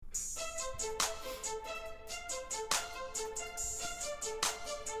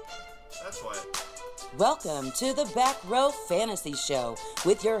Welcome to the Back Row Fantasy Show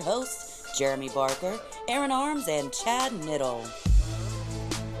with your hosts, Jeremy Barker, Aaron Arms, and Chad Niddle.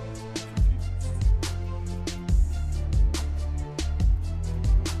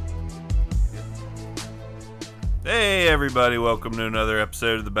 Hey everybody, welcome to another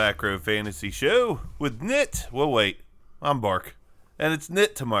episode of the Back Row Fantasy Show with Nit. Well, wait, I'm Bark. And it's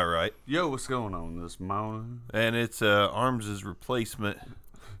Nit to my right. Yo, what's going on this morning? And it's Arms' replacement,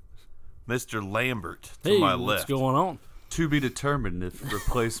 Mr. Lambert, to my left. What's going on? To be determined if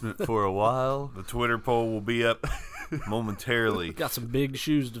replacement for a while. The Twitter poll will be up momentarily. Got some big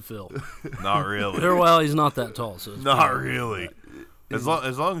shoes to fill. Not really. Well, he's not that tall, so it's Not really. As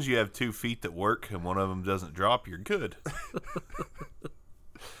long as you have 2 feet that work and one of them doesn't drop, you're good.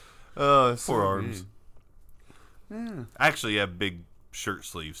 Poor Arms. Yeah. I actually have big shirt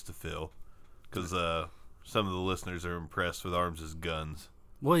sleeves to fill because some of the listeners are impressed with Arms' guns.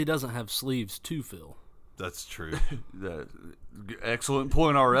 Well, he doesn't have sleeves to fill. That's true. Excellent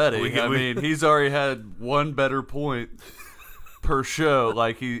point already. I mean, he's already had one better point per show.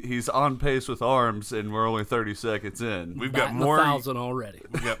 Like he's on pace with Arms, and we're only 30 seconds in. We've got Batting more 1,000 already.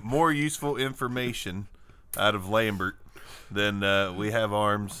 We got more useful information out of Lambert than we have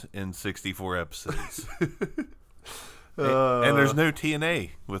Arms in 64 episodes. And there's no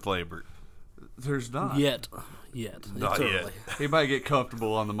TNA with Lambert. There's not Yet. Not It's yet. early. He might get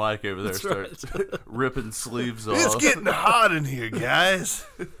comfortable on the mic over there. That's Start ripping sleeves off. It's getting hot in here, guys.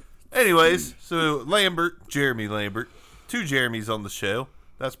 Anyways, so Jeremy Lambert, 2 Jeremys on the show.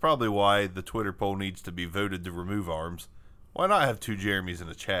 That's probably why the Twitter poll needs to be voted to remove Arms. Why not have 2 Jeremys and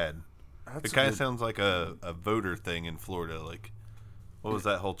a Chad? It kind of sounds like a voter thing in Florida. Like, what was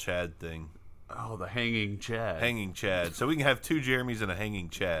that whole Chad thing? Oh, the hanging Chad. Hanging Chad. So we can have 2 Jeremys and a hanging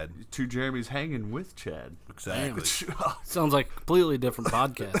Chad. 2 Jeremys hanging with Chad. Exactly. Sounds like a completely different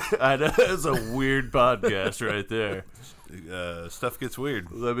podcast. I know, that's a weird podcast right there. Stuff gets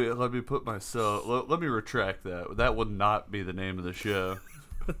weird. Let me put myself. Let me retract that. That would not be the name of the show.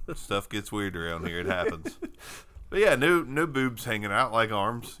 Stuff gets weird around here. It happens. But yeah, no boobs hanging out like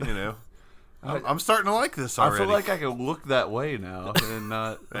Arms. You know, I'm starting to like this already. I feel like I can look that way now and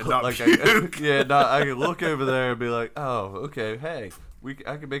not like puke. I can look over there and be like, oh, okay, hey,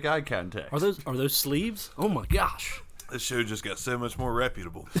 I can make eye contact. Are those sleeves? Oh my gosh! This show just got so much more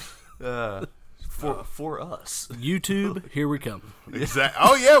reputable. For us, YouTube, here we come. Exactly.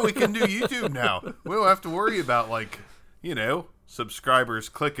 Oh yeah, we can do YouTube now. We don't have to worry about subscribers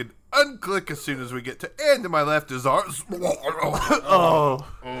unclick as soon as we get to. And to my left is Arms.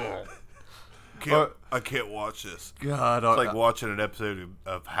 I can't watch this. God, It's like watching an episode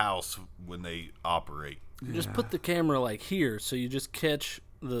of House when they operate. Just put the camera like here, so you just catch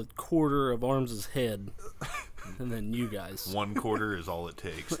the quarter of Arms' head, and then you guys. 1/4 is all it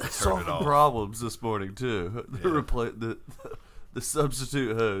takes to turn it solving off. problems this morning too. Yeah. The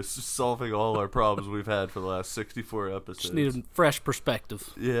substitute host solving all our problems we've had for the last 64 episodes. Just need a fresh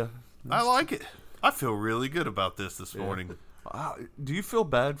perspective. Yeah, I like it. I feel really good about this morning. Do you feel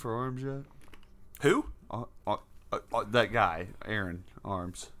bad for Arms yet? Who? That guy, Aaron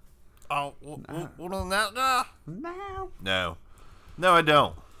Arms. Oh, no. No. No, I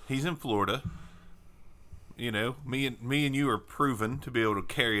don't. He's in Florida. You know, me and you are proven to be able to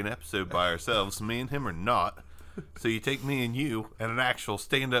carry an episode by ourselves. Me and him are not. So you take me and you and an actual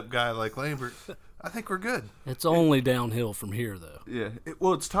stand-up guy like Lambert, I think we're good. It's only downhill from here, though. Yeah.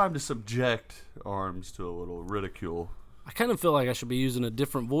 It's time to subject Arms to a little ridicule. I kind of feel like I should be using a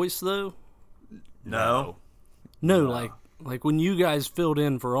different voice, though. No. No, like when you guys filled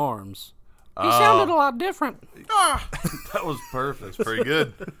in for Arms. He sounded a lot different. That was perfect. That's pretty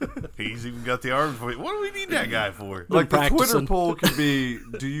good. He's even got the Arms voice. What do we need that guy for? Like the Twitter practicing. poll could be: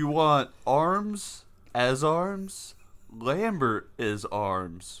 do you want Arms as Arms, Lambert is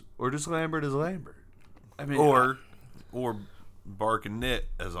Arms, or just Lambert as Lambert? I mean, Or Bark and Knit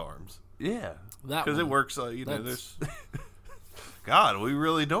as Arms. yeah. Because it works, there's... God, we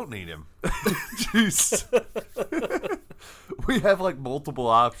really don't need him. Jeez. We have like multiple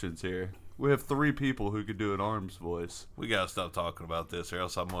options here. We have 3 people who could do an Arms voice. We gotta stop talking about this, or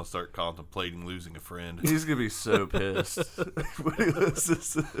else I'm gonna start contemplating losing a friend. He's gonna be so pissed when he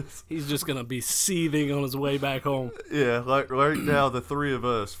listens to this. He's just going to be seething on his way back home. Yeah, like right now, the 3 of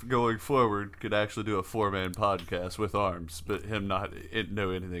us going forward could actually do a 4-man podcast with Arms, but him not know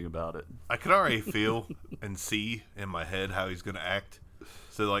anything about it. I can already feel and see in my head how he's gonna act.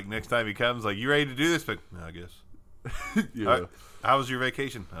 So, like, next time he comes, like, you ready to do this? But no, I guess. Yeah, All right, how was your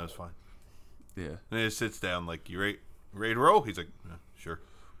vacation? That was fine. yeah. And he just sits down, like, you ready to roll? He's like, yeah, sure.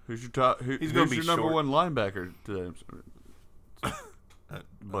 Who's your top? He's gonna be your number short. 1 linebacker today?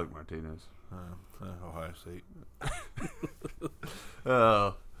 Blake Martinez. Ohio State.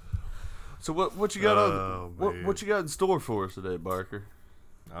 So what you got what you got in store for us today, Barker?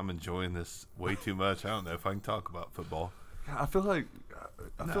 I'm enjoying this way too much. I don't know if I can talk about football. I feel like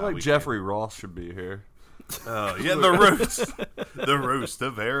Jeffrey Ross should be here. Yeah, the roast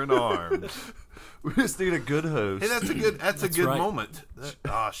of Aaron Arms. We just need a good host. Hey, that's a good right. moment.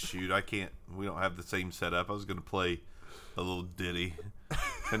 Shoot, I can't. We don't have the same setup. I was gonna play a little ditty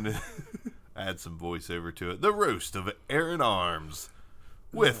and then add some voiceover to it. The roast of Aaron Arms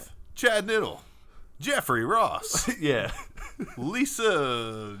with Chad Niddle, Jeffrey Ross, Yeah.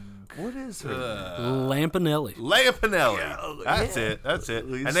 Lisa. What is her? Lampanelli. Lampanelli. That's it.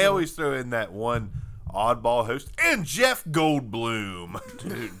 Lisa. And they always throw in that one oddball host and Jeff Goldblum.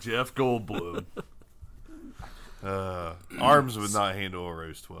 Dude, Jeff Goldblum. Arms would not handle a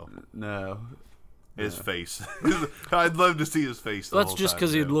roast well. No. His face. I'd love to see his face. That's just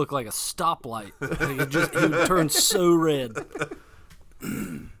because he'd look like a stoplight. He would turn so red.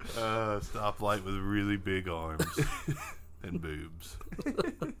 Stoplight with really big arms and boobs.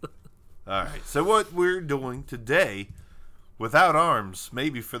 All right. So what we're doing today, without Arms,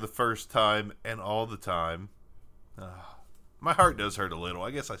 maybe for the first time and all the time. My heart does hurt a little.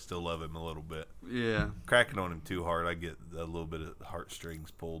 I guess I still love him a little bit. Yeah. Cracking on him too hard, I get a little bit of heartstrings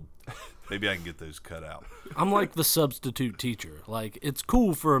pulled. Maybe I can get those cut out. I'm like the substitute teacher. Like, it's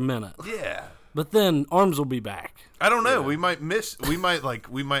cool for a minute, Yeah. but then Arms will be back. I don't know. We might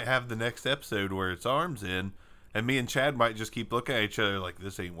have the next episode where it's Arms in, and me and Chad might just keep looking at each other like,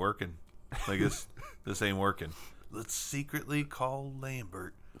 this ain't working. Like, this ain't working. Let's secretly call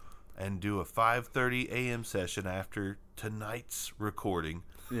Lambert and do a 5:30 a.m. session after tonight's recording.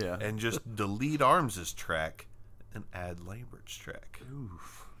 Yeah. And just delete Arms' track and add Lambert's track.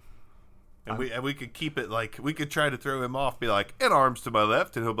 Oof. And we could keep it like, we could try to throw him off, be like, and Arms to my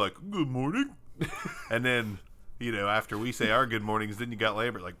left, and he'll be like, good morning. And then, after we say our good mornings, then you got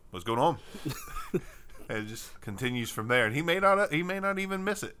Lambert like, what's going on? And it just continues from there. And he may not even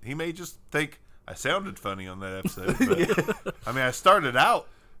miss it. He may just think I sounded funny on that episode. But, I mean, I started out.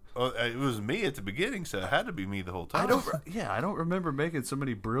 It was me at the beginning, so it had to be me the whole time. I don't remember making so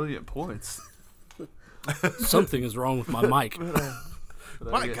many brilliant points. Something is wrong with my mic.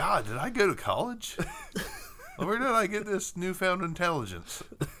 My God, did I go to college? Where did I get this newfound intelligence?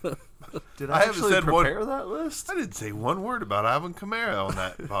 Did I actually prepare that list? I didn't say one word about Ivan Kamara on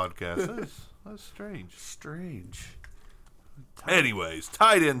that podcast. That's strange. Strange. Anyways,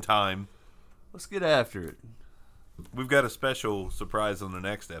 tight end time. Let's get after it. We've got a special surprise on the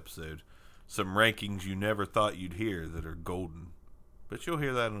next episode. Some rankings you never thought you'd hear that are golden. But you'll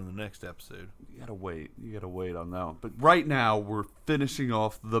hear that on the next episode. You gotta wait on that one. But right now, we're finishing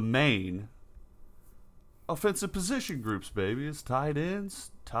off the main offensive position groups, baby. It's tight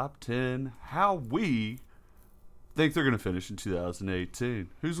ends, top 10, how we think they're going to finish in 2018.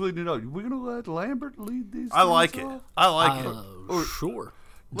 Who's leading it up? Are we going to let Lambert lead these? I like it. off? I like it. Sure.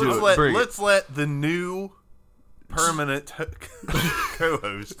 Let's let the new permanent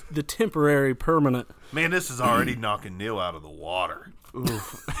co-host. The temporary permanent. Man, this is already knocking Neil out of the water.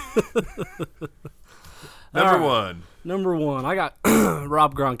 Number one, I got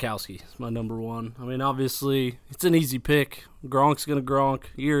Rob Gronkowski. It's my number one. I mean, obviously, it's an easy pick. Gronk's going to Gronk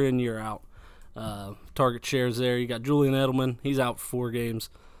year in, year out. Target shares there. You got Julian Edelman. He's out for 4 games.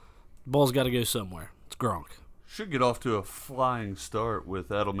 The ball's got to go somewhere. It's Gronk. Should get off to a flying start with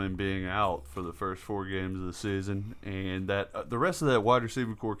Edelman being out for the first 4 games of the season, and that the rest of that wide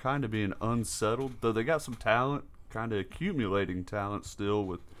receiver core kind of being unsettled, though they got some talent, kind of accumulating talent still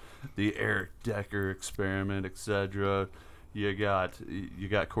with the Eric Decker experiment, etc. You got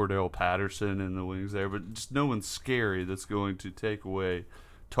Cordell Patterson in the wings there, but just no one scary that's going to take away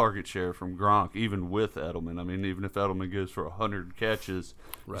target share from Gronk, even with Edelman. I mean, even if Edelman goes for 100 catches,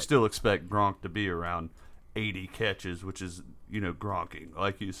 you still expect Gronk to be around 80 catches, which is, Gronking,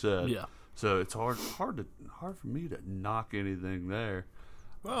 like you said. Yeah. So it's hard for me to knock anything there.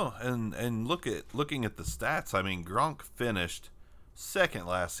 Well, and looking at the stats, I mean, Gronk finished second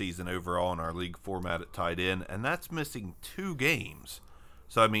last season overall in our league format at tight end, and that's missing 2 games.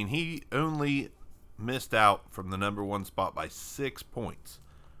 So, I mean, he only missed out from the number 1 spot by 6 points.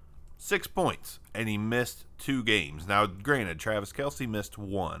 6 points, and he missed 2 games. Now, granted, Travis Kelce missed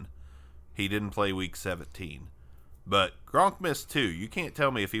 1. He didn't play week 17. But Gronk missed 2. You can't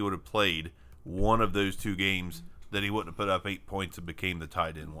tell me if he would have played one of those 2 games that he wouldn't have put up 8 points and became the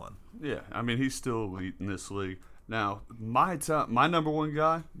tight end 1. Yeah, I mean, he's still elite in this league. Now, my number 1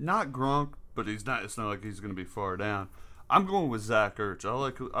 guy, not Gronk, but it's not like he's going to be far down. I'm going with Zach Ertz. I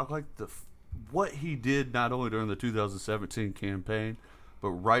like what he did not only during the 2017 campaign, but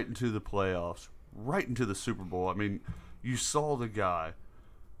right into the playoffs, right into the Super Bowl. I mean, you saw the guy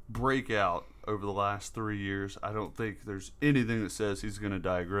break out over the last 3 years. I don't think there's anything that says he's going to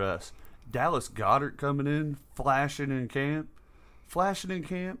digress. Dallas Goedert coming in, flashing in camp,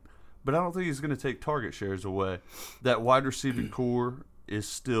 but I don't think he's going to take target shares away. That wide receiving core is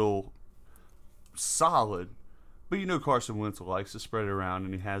still solid, but you know Carson Wentz likes to spread it around,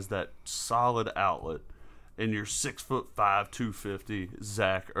 and he has that solid outlet. And your 6'5", 250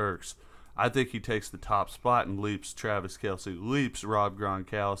 Zach Ertz, I think he takes the top spot and leaps Travis Kelce, leaps Rob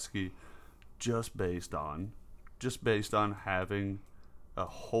Gronkowski, just based on having a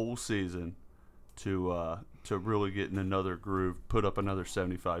whole season to really get in another groove, put up another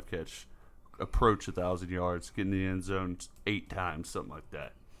 75 catch, approach 1,000 yards, get in the end zone 8 times, something like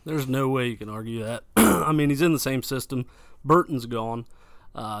that. There's no way you can argue that. I mean, he's in the same system. Burton's gone.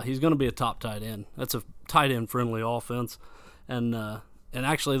 He's going to be a top tight end. That's a tight end friendly offense, and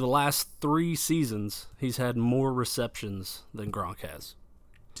actually the last 3 seasons he's had more receptions than Gronk has.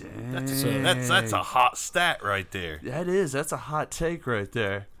 Dang. That's a hot stat right there. That's a hot take right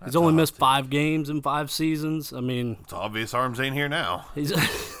there. He's only missed 5 games in 5 seasons. I mean, It's obvious Arms ain't here now. he's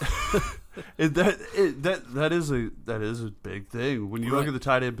That is a big thing. When you look at the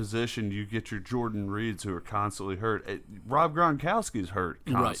tight end position, you get your Jordan Reeds who are constantly hurt. Rob Gronkowski's hurt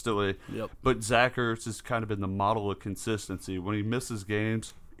constantly. Right. Yep. But Zach Ertz has kind of been the model of consistency. When he misses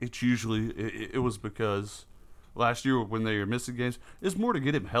games, it's usually it was because last year when they were missing games, it's more to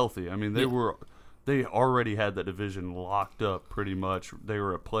get him healthy. I mean, they already had that division locked up pretty much. They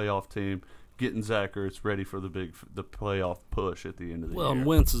were a playoff team. Getting Zach Ertz ready for the playoff push at the end of the year. Well, and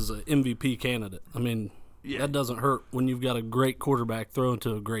Wentz is an MVP candidate. I mean, that doesn't hurt when you've got a great quarterback throwing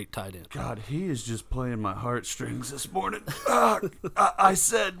to a great tight end. God, he is just playing my heartstrings this morning. I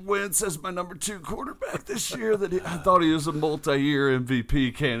said Wentz as my number 2 quarterback this year. I thought he was a multi-year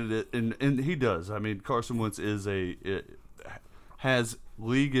MVP candidate, and he does. I mean, Carson Wentz has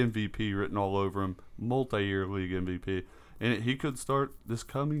league MVP written all over him, multi-year league MVP. And he could start this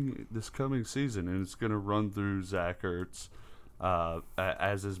coming season, and it's going to run through Zach Ertz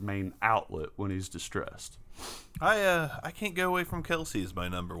as his main outlet when he's distressed. I can't go away from Kelce as my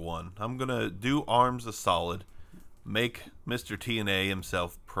number 1. I'm going to do Arms a solid, make Mr. TNA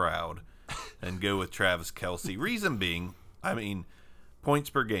himself proud, and go with Travis Kelce. Reason being, I mean, points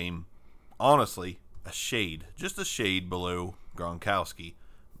per game, honestly, just a shade below Gronkowski.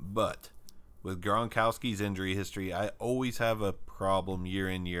 But with Gronkowski's injury history, I always have a problem year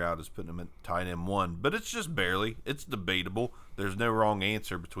in, year out as putting him at tight end 1. But it's just barely. It's debatable. There's no wrong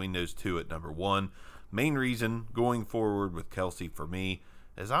answer between those two at number 1. Main reason going forward with Kelce for me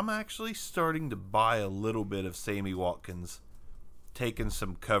is I'm actually starting to buy a little bit of Sammy Watkins taking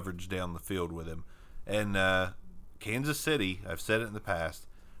some coverage down the field with him. And Kansas City, I've said it in the past,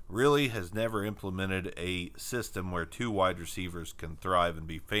 really has never implemented a system where 2 wide receivers can thrive and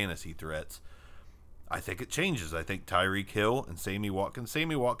be fantasy threats. I think it changes. I think Tyreek Hill and Sammy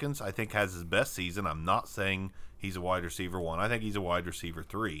Watkins, I think, has his best season. I'm not saying he's a wide receiver 1. I think he's a wide receiver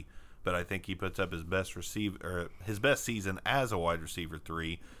 3. But I think he puts up his best season as a wide receiver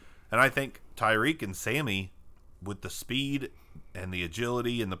 3. And I think Tyreek and Sammy, with the speed and the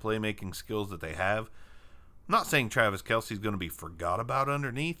agility and the playmaking skills that they have, I'm not saying Travis Kelce's going to be forgot about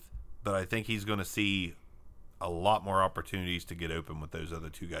underneath, but I think he's going to see a lot more opportunities to get open with those other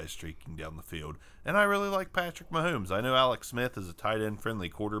 2 guys streaking down the field. And I really like Patrick Mahomes. I know Alex Smith is a tight end friendly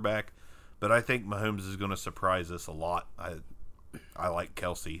quarterback, but I think Mahomes is going to surprise us a lot. I like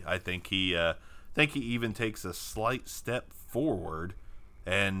Kelce. I think he even takes a slight step forward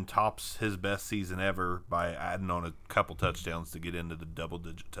and tops his best season ever by adding on a couple touchdowns to get into the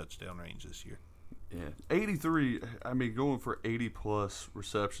double-digit touchdown range this year. Yeah, 83, I mean, going for 80-plus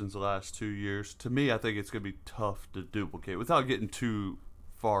receptions the last 2 years, to me, I think it's going to be tough to duplicate without getting too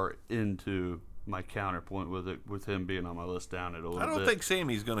far into my counterpoint with him being on my list down at a little bit. I don't think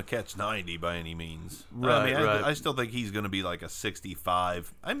Sammy's going to catch 90 by any means. Right, right. I still think he's going to be like a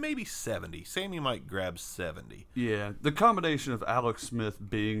 65, maybe 70. Sammy might grab 70. Yeah, the combination of Alex Smith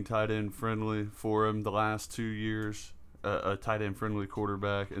being tight end friendly for him the last 2 years, a tight end friendly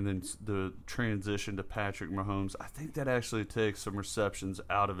quarterback, and then the transition to Patrick Mahomes, I think that actually takes some receptions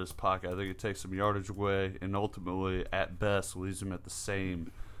out of his pocket. I think it takes some yardage away, and ultimately, at best, leaves him at the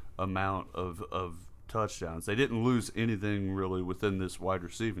same amount of touchdowns. They didn't lose anything really within this wide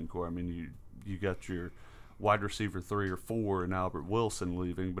receiving core. I mean, you got your wide receiver 3 or 4 and Albert Wilson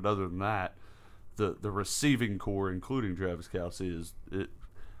leaving, but other than that, the receiving core, including Travis Kelce, is it.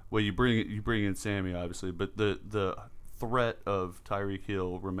 Well, you bring in Sammy obviously, but the threat of Tyreek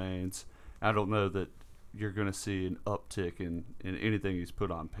Hill remains. I don't know that you're going to see an uptick in anything he's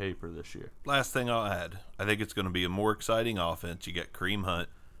put on paper this year. Last thing I'll add, I think it's going to be a more exciting offense. You got Kareem Hunt,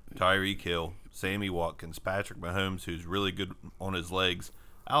 Tyreek Hill, Sammy Watkins, Patrick Mahomes, who's really good on his legs.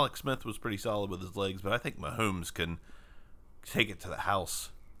 Alex Smith was pretty solid with his legs, but I think Mahomes can take it to the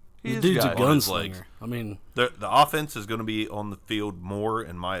house. The dude's a on his gunslinger. legs. I mean, The offense is going to be on the field more,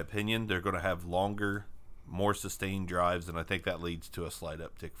 in my opinion. They're going to have longer, more sustained drives, and I think that leads to a slight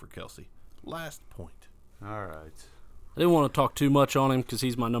uptick for Kelsey. Last point. All right. I didn't want to talk too much on him because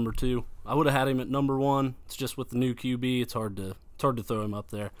he's my number 2. I would have had him at number 1. It's just with the new QB, it's hard to throw him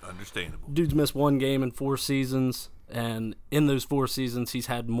up there. Understandable. Dude's missed 1 game in 4 seasons, and in those 4 seasons, he's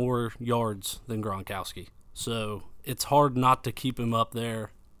had more yards than Gronkowski. So it's hard not to keep him up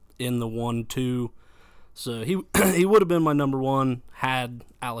there in the 1-2. So he he would have been my number 1 had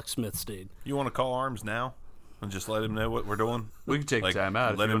Alex Smith stayed. You want to call Arms now and just let him know what we're doing? We can take time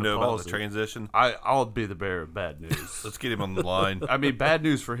out. Let if you him wanna know about pause the it. transition. I'll be the bearer of bad news. Let's get him on the line. I mean, bad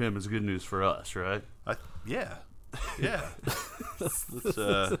news for him is good news for us, right? Yeah. Let's,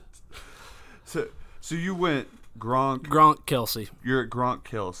 So you went Gronk. Gronk, Kelsey. You're at Gronk,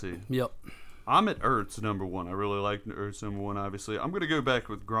 Kelsey. Yep. I'm at Ertz number 1. I really like Ertz number 1. Obviously, I'm going to go back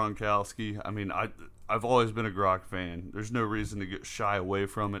with Gronkowski. I mean, I've always been a Gronk fan. There's no reason to get shy away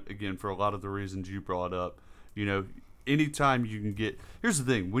from it. Again, for a lot of the reasons you brought up. You know, anytime you can get. Here's the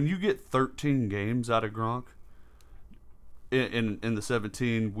thing: when you get 13 games out of Gronk in the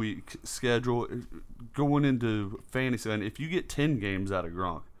 17-week schedule, going into fantasy, and if you get 10 games out of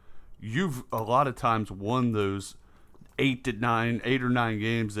Gronk, you've a lot of times won those 8 or 9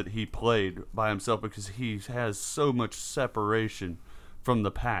 games that he played by himself because he has so much separation from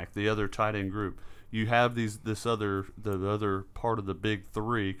the pack, the other tight end group. You have the other part of the big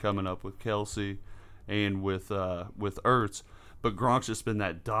 3 coming up with Kelsey and with Ertz, but Gronk's just been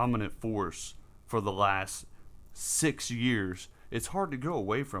that dominant force for the last 6 years. It's hard to go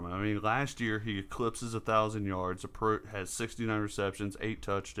away from it. I mean, last year he eclipses 1,000 yards, has 69 receptions, 8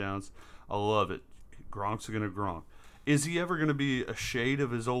 touchdowns. I love it. Gronk's gonna Gronk. Is he ever going to be a shade of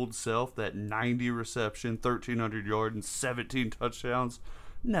his old self, that 90 reception, 1,300 yard, and 17 touchdowns?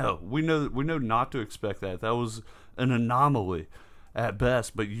 No, we know not to expect that. That was an anomaly at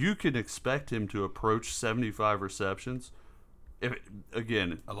best, but you can expect him to approach 75 receptions.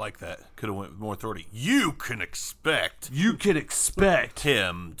 Again, I like that. Could have went with more authority. You can expect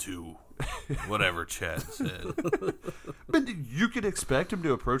him to whatever Chad said. But you can expect him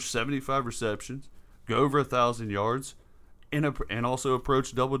to approach 75 receptions, go over 1,000 yards, and also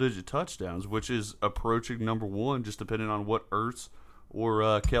approach double-digit touchdowns, which is approaching number 1, just depending on what Ertz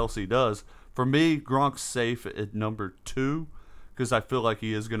or Kelsey does. For me, Gronk's safe at number 2 because I feel like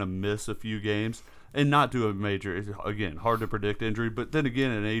he is going to miss a few games and not do a major, again, hard to predict injury, but then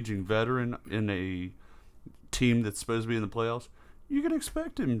again, an aging veteran in a team that's supposed to be in the playoffs, you can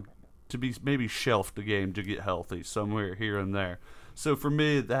expect him to be maybe shelved a game to get healthy somewhere here and there. So for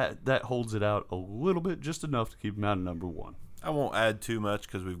me, that holds it out a little bit, just enough to keep him out of number 1. I won't add too much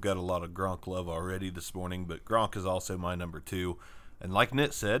because we've got a lot of Gronk love already this morning, but Gronk is also my number 2. And like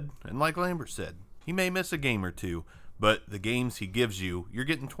Nit said, and like Lambert said, he may miss a game or two, but the games he gives you, you're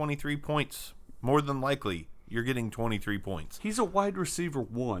getting 23 points. More than likely, you're getting 23 points. He's a wide receiver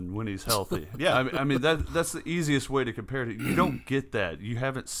 1 when he's healthy. Yeah. I mean that's the easiest way to compare it. You don't get that. You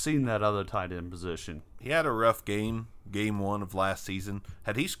haven't seen that other tight end position. He had a rough game 1 of last season.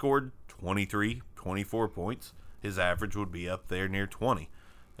 Had he scored 23, 24 points, his average would be up there near 20.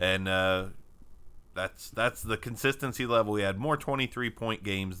 And that's the consistency level. He had more 23-point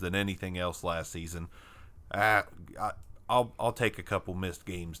games than anything else last season. I'll take a couple missed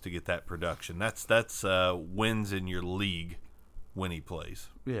games to get that production. That's wins in your league when he plays.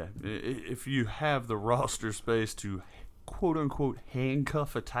 Yeah, if you have the roster space to quote unquote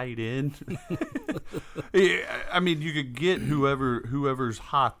handcuff a tight end, I mean you could get whoever's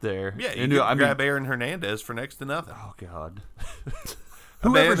hot there. Yeah, you could grab Aaron Hernandez for next to nothing. Oh God.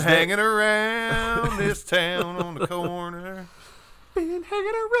 Whoever's hanging around this town on the corner. Been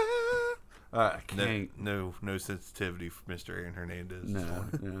hanging around. I can't. No sensitivity for Mr. Aaron Hernandez.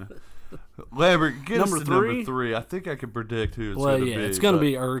 No. Lambert, get Number us to 3? number 3. I think I can predict who it's Well, going to yeah, be. it's going to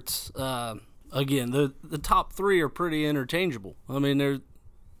be Ertz. Again, the top 3 are pretty interchangeable. I mean,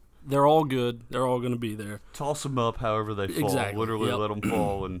 they're all good. They're all going to be there. Toss them up however they fall. Exactly. Literally Yep. let them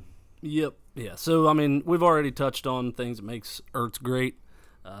fall. And Yep. Yeah. So I mean, we've already touched on things that makes Ertz great.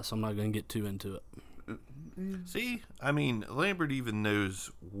 So I'm not going to get too into it. See, I mean, Lambert even knows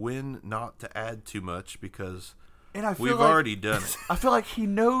when not to add too much because I feel we've like, already done it. I feel like he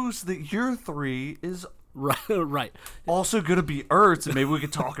knows that your 3 is Right. Also going to be Ertz, and maybe we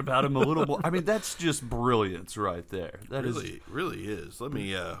could talk about him a little more. I mean, that's just brilliance right there. That really is. Let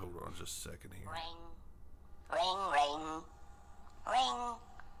me hold on just a second here. Ring, ring, ring,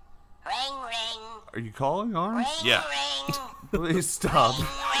 ring. Are you calling Arms? Yeah. Please stop.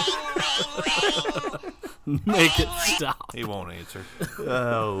 Make it stop. He won't answer.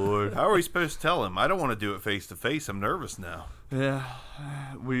 Oh, Lord. How are we supposed to tell him? I don't want to do it face to face. I'm nervous now. Yeah,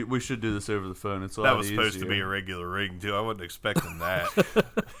 we should do this over the phone. It's a That lot was supposed to easier. be a regular ring, too. I wasn't expecting that.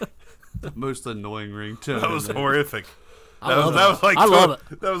 The most annoying ringtone. That was in there. horrific. I love I love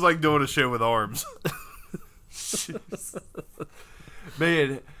it. That was like doing a show with Arms.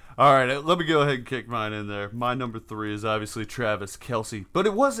 Man, all right, let me go ahead and kick mine in there. My number 3 is obviously Travis Kelce, but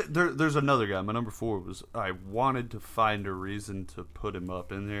it wasn't. There's another guy. My number 4 was I wanted to find a reason to put him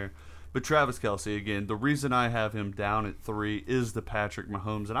up in there, but Travis Kelce again. The reason I have him down at 3 is the Patrick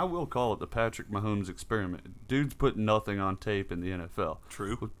Mahomes, and I will call it the Patrick Mahomes experiment. Dude's put nothing on tape in the NFL.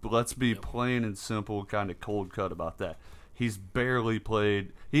 True. But let's be plain and simple, kind of cold cut about that. He's barely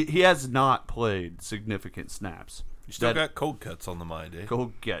played. He has not played significant snaps. You still got cold cuts on the mind, eh?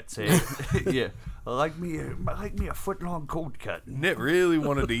 Cold cuts, eh? Yeah, I like me a foot long cold cut. Nick really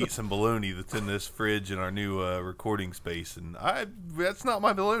wanted to eat some bologna that's in this fridge in our new recording space, and that's not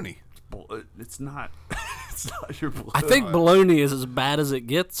my bologna. It's not. It's not your bologna. I think bologna is as bad as it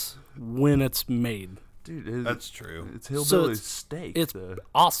gets when it's made. Dude, That's true. It's hillbilly So it's- steak. It's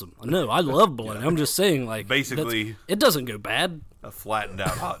awesome. No, I love bologna. I'm just saying, like, Basically- it doesn't go bad. A flattened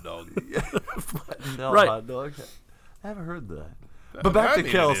out hot dog. Right. Hot dog. I haven't heard that. But back to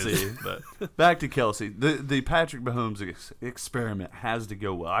Kelsey. Back to Kelsey. The Patrick Mahomes experiment has to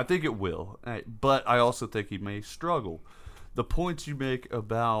go well. I think it will, but I also think he may struggle. The points you make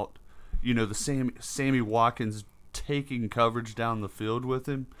about, the Sammy Watkins taking coverage down the field with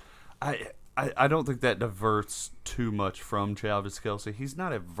him, I don't think that diverts too much from Travis Kelce. He's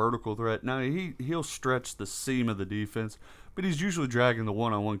not a vertical threat. Now, he'll stretch the seam of the defense, but he's usually dragging the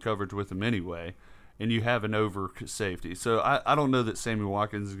one-on-one coverage with him anyway, and you have an over safety. So I don't know that Sammy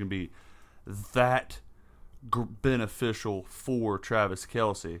Watkins is going to be that beneficial for Travis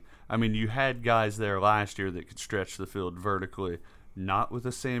Kelce. I mean, you had guys there last year that could stretch the field vertically, not with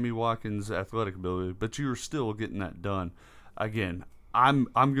a Sammy Watkins athletic ability, but you were still getting that done. Again, I'm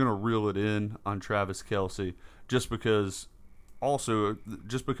gonna reel it in on Travis Kelce just because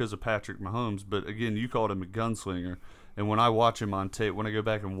of Patrick Mahomes. But again, you called him a gunslinger, and when I watch him on tape, when I go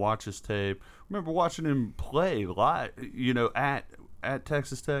back and watch his tape, remember watching him play live, at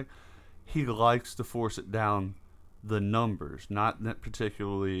Texas Tech, he likes to force it down the numbers, not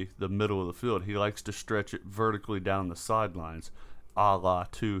particularly the middle of the field. He likes to stretch it vertically down the sidelines, a la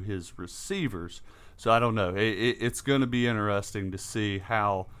to his receivers. So I don't know. It's going to be interesting to see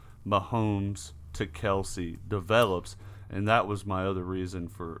how Mahomes to Kelce develops, and that was my other reason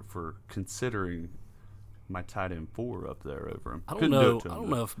for considering my tight end 4 up there over him. I don't know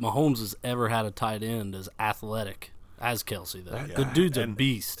if Mahomes has ever had a tight end as athletic as Kelce, though. The dude's a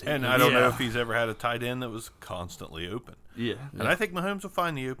beast. And I don't know if he's ever had a tight end that was constantly open. Yeah. And I think Mahomes will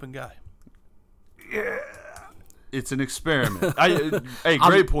find the open guy. Yeah. It's an experiment.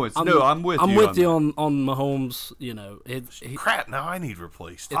 Great points. I'm with you. I'm with you on Mahomes. Crap! Now I need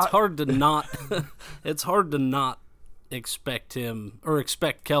replaced. It's hard to not. It's hard to not expect him or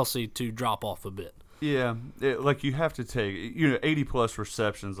expect Kelce to drop off a bit. Yeah, you have to take 80+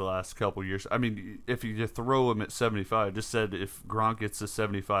 receptions the last couple years. I mean, if you throw him at 75, I just said if Gronk gets to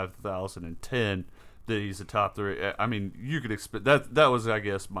 75,010, that he's a top 3. I mean, you could expect that. That was, I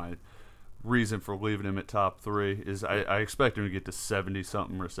guess, my reason for leaving him at top 3 is I expect him to get to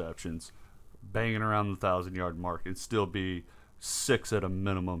 70-something receptions, banging around the 1,000-yard mark, and still be 6 at a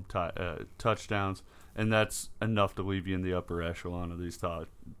minimum touchdowns, and that's enough to leave you in the upper echelon of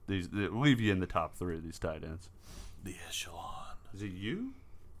leave you in the top 3 of these tight ends. The echelon. Is it you?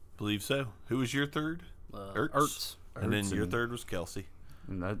 Believe so. Who was your third? Ertz. And then your third was Kelce.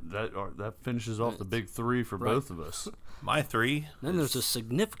 And that finishes off the big 3 for both of us. My 3. Then there's a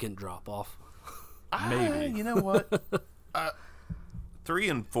significant drop off. Maybe. You know what? 3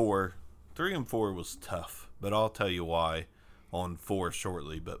 and 4. 3 and 4 was tough, but I'll tell you why on 4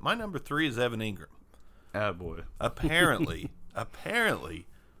 shortly. But my number 3 is Evan Ingram. Boy. Apparently,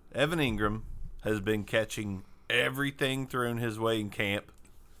 Evan Ingram has been catching everything thrown his way in camp.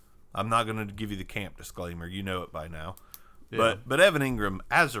 I'm not going to give you the camp disclaimer. You know it by now. Yeah. But Evan Ingram,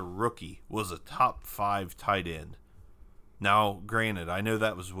 as a rookie, was a top 5 tight end. Now, granted, I know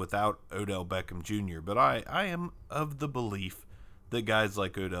that was without Odell Beckham Jr., but I am of the belief that guys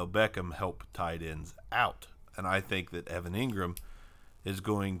like Odell Beckham help tight ends out. And I think that Evan Ingram is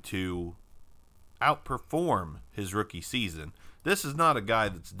going to outperform his rookie season. This is not a guy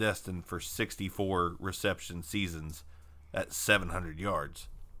that's destined for 64 reception seasons at 700 yards.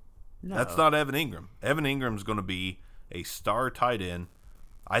 No. That's not Evan Ingram. Evan Ingram's going to be a star tight end.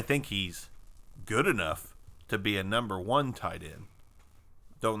 I think he's good enough to be a number 1 tight end.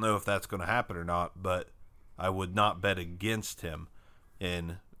 Don't know if that's going to happen or not, but I would not bet against him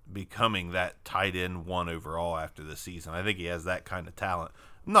in becoming that tight end 1 overall after this season. I think he has that kind of talent.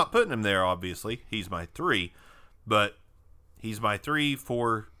 I'm not putting him there, obviously. He's my 3, but he's my 3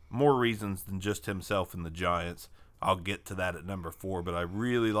 for more reasons than just himself and the Giants. I'll get to that at number 4, but I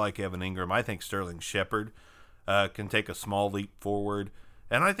really like Evan Ingram. I think Sterling Shepard can take a small leap forward,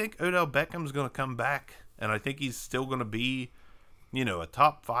 and I think Odell Beckham's going to come back, and I think he's still going to be, a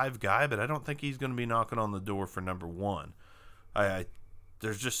top 5 guy, but I don't think he's going to be knocking on the door for number 1.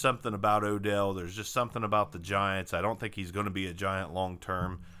 There's just something about Odell. There's just something about the Giants. I don't think he's going to be a Giant long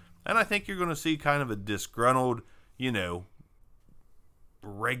term, and I think you're going to see kind of a disgruntled,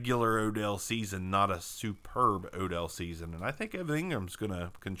 regular Odell season, not a superb Odell season. And I think Evan Ingram's going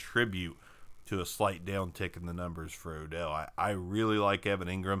to contribute to a slight downtick in the numbers for Odell. I really like Evan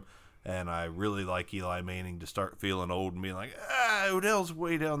Ingram, and I really like Eli Manning to start feeling old and being like, Odell's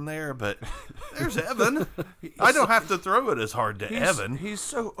way down there, but there's Evan. I don't have to throw it as hard to Evan. He's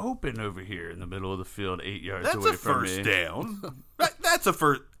so open over here in the middle of the field, 8 yards That's away a from me. first down. That's a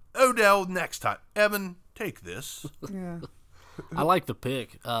first. Odell, next time. Evan, take this. Yeah. I like the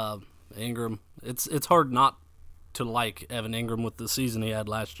pick, Ingram. It's hard not to like Evan Ingram with the season he had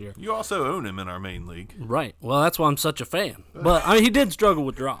last year. You also own him in our main league. Right. Well, that's why I'm such a fan. But he did struggle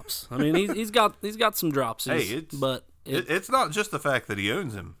with drops. He's got some drops. It's not just the fact that he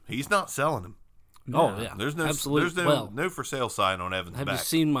owns him. He's not selling him. Oh yeah, There's no absolutely. no for sale sign on Evan's have back. you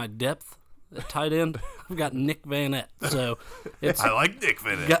seen my depth at tight end? I've got Nick Van Ette, so it's I like Nick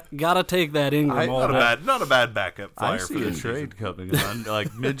Van Ette. gotta take that Ingram all day. Not a bad backup flyer I for see a this trade coming on,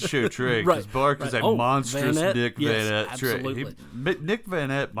 like mid-show trade, because Right, Bark is right. a Oh, monstrous Van Ette? Nick Yes, Van Ette trade. absolutely. Nick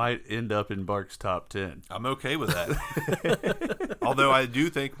Van Ette might end up in Bark's top 10. I'm okay with that. Although I do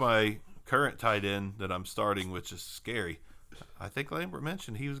think my current tight end that I'm starting, which is scary, I think Lambert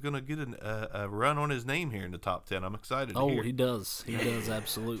mentioned he was going to get a run on his name here in the top 10. I'm excited to hear. Oh, he does. He does,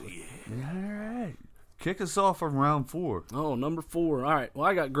 absolutely. All right. Kick us off on round 4. Oh, number 4. All right. Well,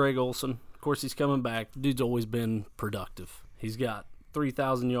 I got Greg Olson. Of course, he's coming back. Dude's always been productive. He's got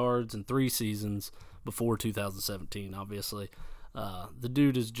 3,000 yards in 3 seasons before 2017, obviously. The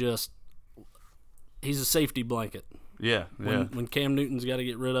dude is just – he's a safety blanket. Yeah, yeah. When Cam Newton's got to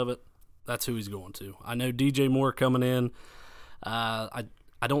get rid of it, that's who he's going to. I know DJ Moore coming in. I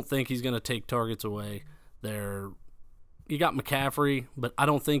don't think he's going to take targets away. You got McCaffrey, but I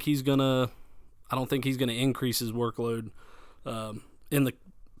don't think he's going to increase his workload in the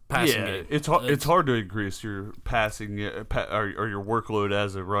passing game. It's hard to increase your passing or your workload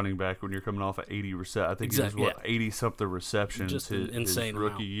as a running back when you're coming off of 80 I think Exactly, he was 80 something receptions Just his, an insane his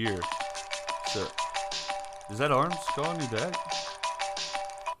rookie amount. year. So, is that Arms calling you back?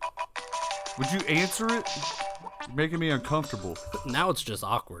 Would you answer it? You're making me uncomfortable. Now it's just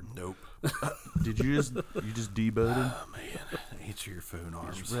awkward. Nope. Did you just deboted? Oh, man. Answer your phone,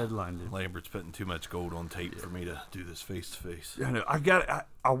 Arms. Redlined it. Lambert's putting too much gold on tape for me to do this face to face. I know.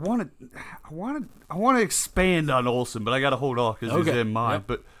 I want to expand on Olsen, but I got to hold off because he's Okay. in mine. Yep.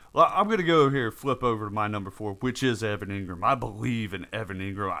 But I'm going to go here, flip over to my number 4, which is Evan Ingram. I believe in Evan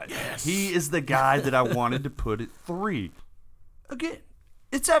Ingram. Yes. He is the guy that I wanted to put at 3. Again,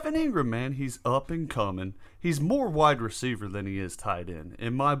 it's Evan Ingram, man. He's up and coming. He's more wide receiver than he is tight end.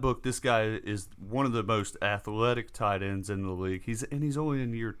 In my book, this guy is one of the most athletic tight ends in the league. He's only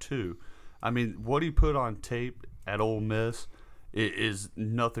in year 2. I mean, what he put on tape at Ole Miss is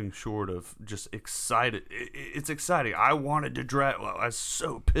nothing short of just excited. It's exciting. I wanted to draft. Well, I was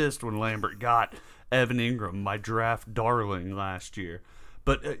so pissed when Lambert got Evan Ingram, my draft darling, last year.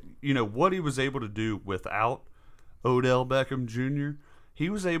 But what he was able to do without Odell Beckham Jr., he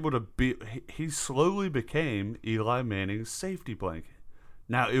was able to he slowly became Eli Manning's safety blanket.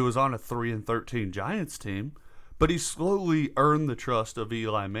 Now, it was on a 3-13 Giants team, but he slowly earned the trust of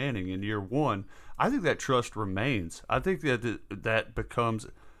Eli Manning in year 1. I think that trust remains. I think that becomes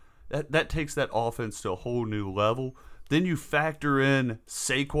that takes that offense to a whole new level. Then you factor in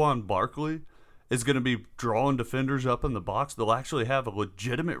Saquon Barkley is going to be drawing defenders up in the box. They'll actually have a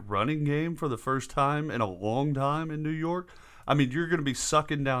legitimate running game for the first time in a long time in New York. I mean, you're going to be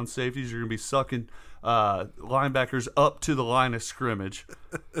sucking down safeties. You're going to be sucking linebackers up to the line of scrimmage.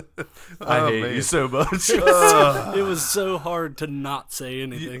 I hate you so much. It was so hard to not say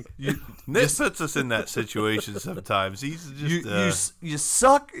anything. Nick puts us in that situation sometimes. He's just you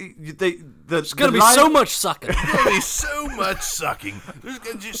suck. There's gonna be so much sucking. There's gonna be so much sucking. There's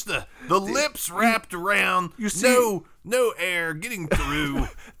gonna just the lips wrapped around. No air getting through.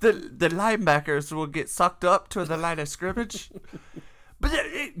 The linebackers will get sucked up to the line of scrimmage. But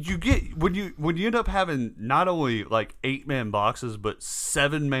you get when you end up having not only like 8-man boxes but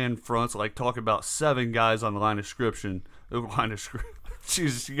 7-man fronts, like talking about 7 guys on the line of scrimmage.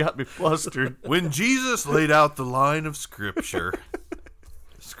 Jesus, you got me flustered. When Jesus laid out the line of scripture.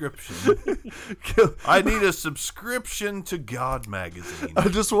 I need a subscription to God magazine. I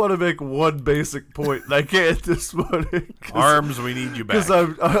just want to make one basic point, and I can't this morning. Arms, we need you back.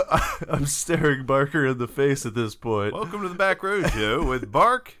 Because I'm staring Barker in the face at this point. Welcome to the Back Row Show with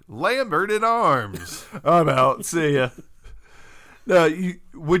Bark, Lambert, and Arms. I'm out. See ya. Now,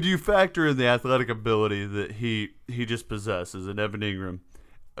 when you factor in the athletic ability that he just possesses in Evan Ingram,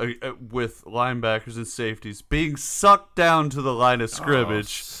 with linebackers and safeties being sucked down to the line of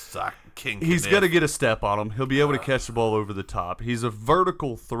scrimmage, he's going to get a step on him. He'll be able to catch the ball over the top. He's a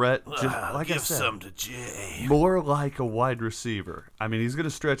vertical threat, just like I said, some to Jay. more like a wide receiver. I mean, he's going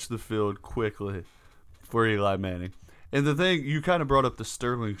to stretch the field quickly for Eli Manning. And the thing, you kind of brought up the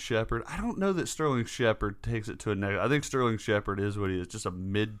Sterling Shepard. I don't know that Sterling Shepard takes it to a negative. I think Sterling Shepard is what he is, just a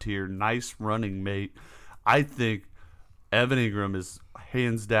mid-tier, nice running mate. I think Evan Ingram is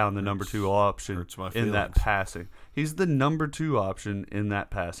hands down the number 2 option in that passing. He's the number 2 option in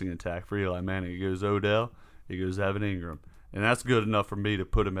that passing attack for Eli Manning. He goes Odell, he goes Evan Ingram. And that's good enough for me to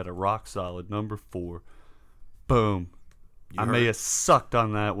put him at a rock-solid number 4. Boom. I may have sucked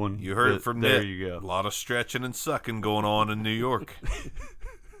on that one. You heard it from Nick. There you go. A lot of stretching and sucking going on in New York.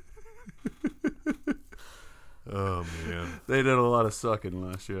 Oh, man. They did a lot of sucking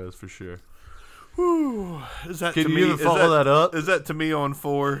last year, that's for sure. Whew. Is that Can to you me? even follow that up? Is that to me on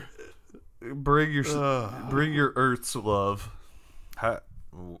 4? Bring your Earth's love.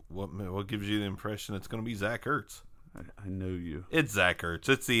 What gives you the impression it's going to be Zach Ertz? I know you. It's Zach Ertz.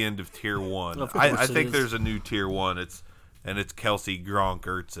 It's the end of Tier 1. Of course I it think is. there's a new Tier 1. It's Kelsey, Gronk,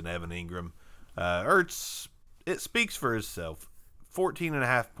 Ertz, and Evan Ingram. Ertz, it speaks for itself.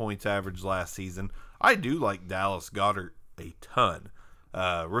 14.5 points average last season. I do like Dallas Goedert a ton.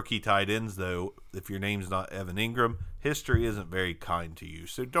 Rookie tight ends, though, if your name's not Evan Ingram, history isn't very kind to you.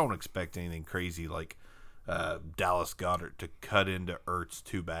 So don't expect anything crazy like Dallas Goedert to cut into Ertz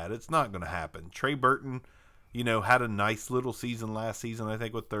too bad. It's not going to happen. Trey Burton, had a nice little season last season, I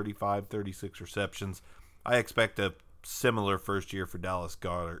think, with 35, 36 receptions. I expect a similar first year for Dallas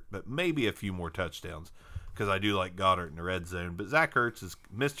Goedert, but maybe a few more touchdowns because I do like Goddard in the red zone. But Zach Ertz is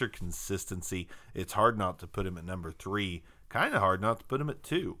Mr. Consistency. It's hard not to put him at number 3. Kind of hard not to put him at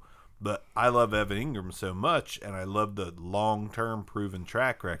 2. But I love Evan Ingram so much, and I love the long-term proven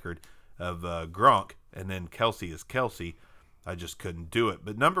track record of Gronk, and then Kelsey is Kelsey. I just couldn't do it.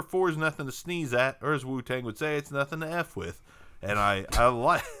 But number 4 is nothing to sneeze at, or as Wu-Tang would say, it's nothing to F with. And I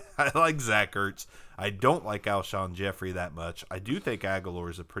like Zach Ertz. I don't like Alshon Jeffrey that much. I do think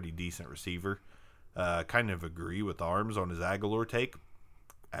Aguilar is a pretty decent receiver. Kind of agree with Arms on his Aguilar take.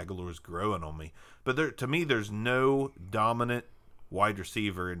 Aguilar's growing on me. But to me, there's no dominant wide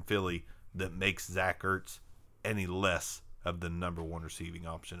receiver in Philly that makes Zach Ertz any less of the number 1 receiving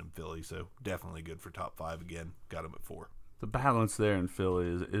option in Philly. So definitely good for top 5 again. Got him at 4. The balance there in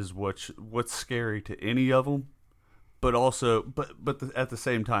Philly is what's scary to any of them. But also, at the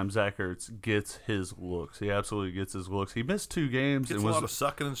same time, Zach Ertz gets his looks. He absolutely gets his looks. He missed 2 games. Gets a lot of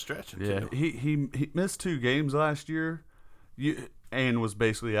sucking and stretching, yeah, too. He missed 2 games last year and was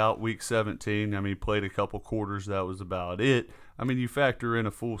basically out week 17. I mean, he played a couple quarters. That was about it. I mean, you factor in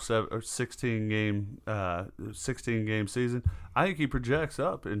a full 16 game season. I think he projects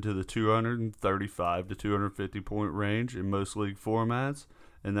up into the 235 to 250 point range in most league formats.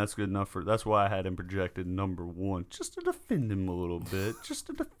 And that's good enough that's why I had him projected number 1, just to defend him a little bit, just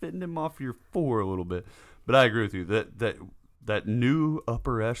to defend him off your 4 a little bit. But I agree with you that new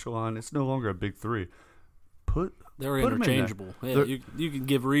upper echelon, it's no longer a big 3. They're put 'em in there. interchangeable. Yeah, you can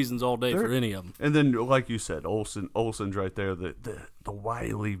give reasons all day for any of them. And then, like you said, Olsen's right there. The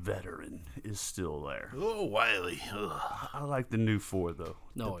wily veteran is still there. Oh, Wiley. Ugh. I like the new 4 though.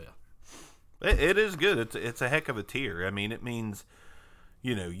 Oh yeah, It is good. It's a heck of a tier. I mean, it means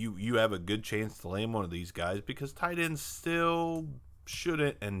you have a good chance to land one of these guys because tight ends still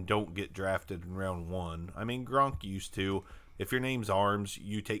shouldn't and don't get drafted in round 1. I mean, Gronk used to. If your name's Arms,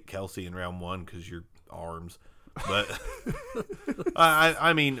 you take Kelsey in round 1 because you're Arms. But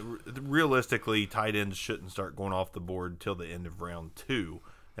I mean, realistically, tight ends shouldn't start going off the board till the end of round 2.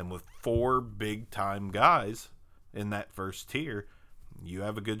 And with 4 big-time guys in that first tier, you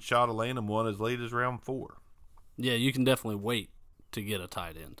have a good shot of landing one as late as round 4. Yeah, you can definitely wait to get a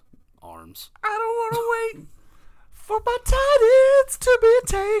tight end. Arms. I don't want to wait for my tight ends to be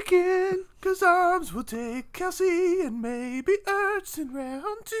taken. 'Cause Arms will take Kelsey and maybe Ertz in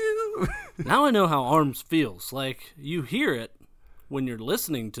round 2. Now I know how Arms feels. Like, you hear it when you're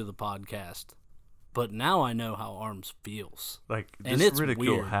listening to the podcast, but now I know how Arms feels. Like, And this it's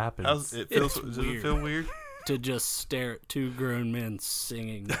ridicule weird. happens. Does it weird. feel weird? To just stare at 2 grown men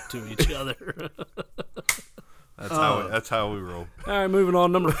singing to each other. That's how we roll. All right, moving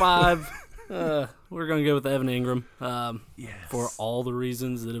on. Number 5. We're going to go with Evan Ingram for all the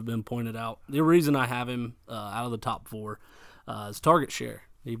reasons that have been pointed out. The reason I have him out of the top 4 is target share.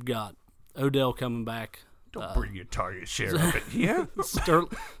 You've got Odell coming back. Don't bring your target share up in here.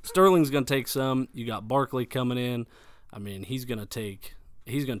 Sterling's going to take some. You got Barkley coming in. I mean, he's going to take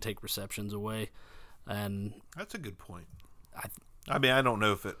receptions away. And That's a good point. I mean, I don't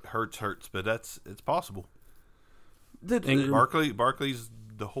know if it hurts, but it's possible. Barkley's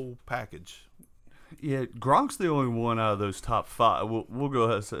the whole package. Yeah, Gronk's the only one out of those top 5. We'll go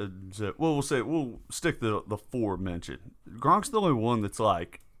ahead and say, we'll stick to the 4 mentioned. Gronk's the only one that's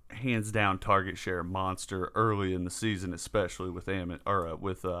like hands down target share monster early in the season, especially with Edelman.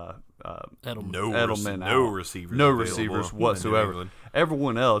 No receivers. No available receivers in whatsoever. New England.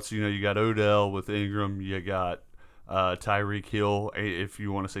 Everyone else, you got Odell with Ingram, you got Tyreek Hill, if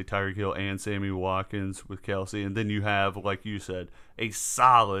you want to say Tyreek Hill, and Sammy Watkins with Kelsey, and then you have, like you said, a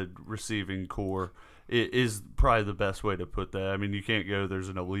solid receiving core. It is probably the best way to put that. I mean, you can't go there's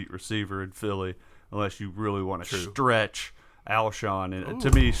an elite receiver in Philly unless you really want to stretch Alshon, and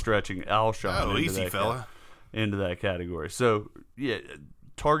to me, stretching Alshon into that category. So, yeah,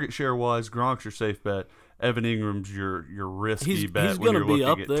 target share wise, Gronk's your safe bet. Evan Ingram's your risky bet when you're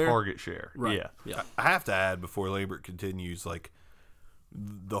looking at target share. Right. Yeah. I have to add before Lambert continues, like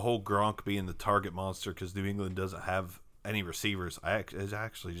the whole Gronk being the target monster because New England doesn't have any receivers. It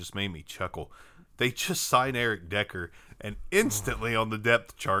actually just made me chuckle. They just signed Eric Decker, and instantly on the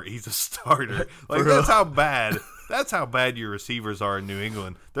depth chart, he's a starter. Like that's how bad your receivers are in New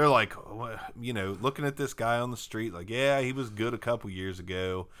England. They're like, looking at this guy on the street, like, yeah, he was good a couple years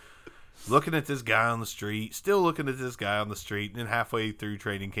ago. Looking at this guy on the street, still looking at this guy on the street, and then halfway through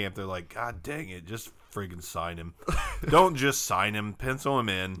training camp, they're like, God dang it, just friggin' sign him. Don't just sign him. Pencil him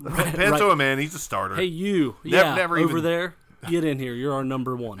in. Pencil him in. He's a starter. Hey, you. Never over even, there. Get in here. You're our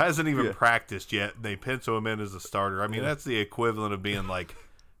number 1. Hasn't even practiced yet. They pencil him in as a starter. I mean, that's the equivalent of being like,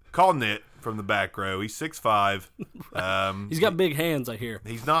 call Nit from the back row. He's 6'5". He's got big hands, I hear.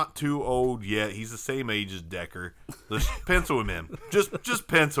 He's not too old yet. He's the same age as Decker. Let's pencil him in. Just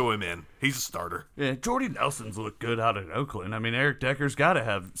pencil him in. He's a starter. Yeah, Jordy Nelson's looked good out in Oakland. I mean, Eric Decker's got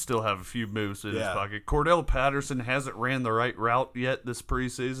to still have a few moves in his pocket. Cordell Patterson hasn't ran the right route yet this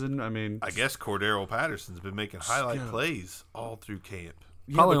preseason. I mean, I guess Cordero Patterson's been making highlight plays all through camp.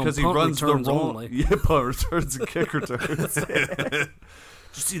 Probably because he punt runs the returns wrong. only. Yeah, punt returns and kick returns.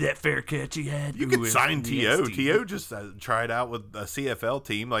 Did you see that fair catch he had? You could sign T.O. T.O. just tried out with a CFL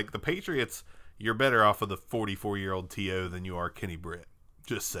team. Like the Patriots, you're better off with a 44-year-old T.O. than you are Kenny Britt.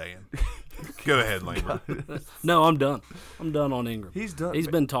 Just saying. Go ahead, Lambert. No, I'm done. I'm done on Ingram. He's done. He's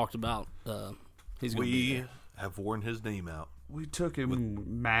been talked about. We have worn his name out. We took him and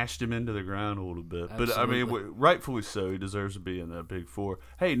mashed him into the ground a little bit. But, I mean, rightfully so. He deserves to be in that big 4.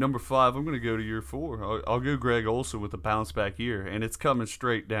 Hey, number 5, I'm going to go to year 4. I'll go Greg Olsen with a bounce-back year. And it's coming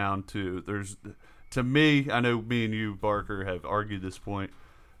straight down to to me, I know me and you, Barker, have argued this point,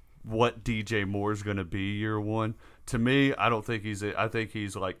 what DJ Moore is going to be year 1. To me, I think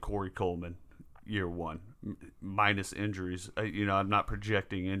he's like Corey Coleman year 1. Minus injuries. I'm not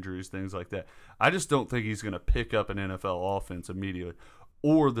projecting injuries, things like that. I just don't think he's going to pick up an NFL offense immediately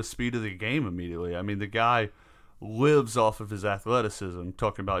or the speed of the game immediately. I mean, the guy lives off of his athleticism.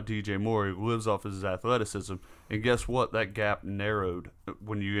 Talking about DJ Moore, he lives off of his athleticism. And guess what? That gap narrowed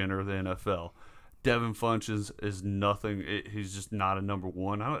when you enter the NFL. Devin Funchess is nothing. He's just not a number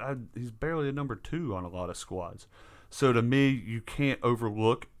 1. He's barely a number 2 on a lot of squads. So to me, you can't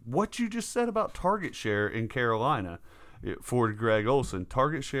overlook what you just said about target share in Carolina for Greg Olsen.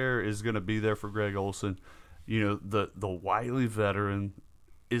 Target share is going to be there for Greg Olsen. The wily veteran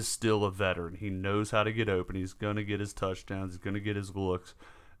is still a veteran. He knows how to get open. He's going to get his touchdowns. He's going to get his looks.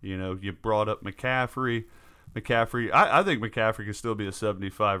 You brought up McCaffrey. I think McCaffrey can still be a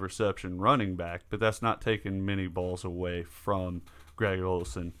 75 reception running back, but that's not taking many balls away from Greg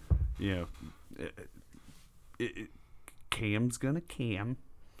Olsen. Cam's going to cam.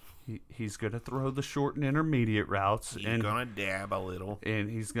 He's going to throw the short and intermediate routes. He's going to dab a little. And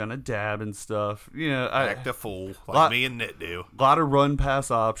he's going to dab and stuff. Act a fool, like me and Nit do. A lot of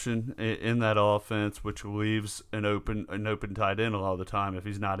run-pass option in that offense, which leaves an open tight end a lot of the time if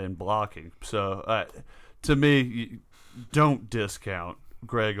he's not in blocking. So, to me, don't discount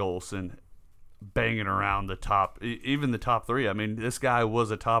Greg Olsen banging around the top, even the top three. I mean, this guy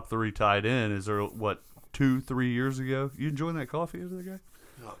was a top 3 tight end. Is there, 2-3 years ago? You enjoying that coffee over there, guy?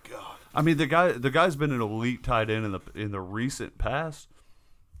 Oh God! I mean, the guy's been an elite tight end in the recent past.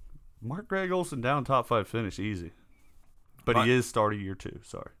 Mark Greg Olsen down top 5 finish easy, but he is starting year 2.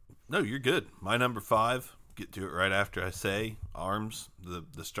 Sorry. No, you're good. My number 5. Get to it right after I say arms.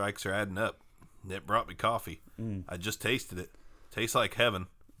 The strikes are adding up. Nit brought me coffee. I just tasted it. Tastes like heaven.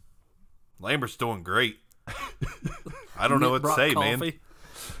 Lambert's doing great. I don't know what to say, man.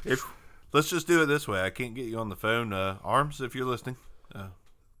 Let's just do it this way. I can't get you on the phone. Arms, if you're listening.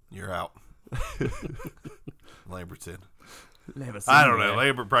 You're out. Lambert's in. I don't know.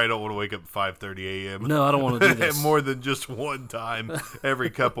 Lambert probably don't want to wake up at 5:30 a.m. No, I don't want to do this. More than just one time every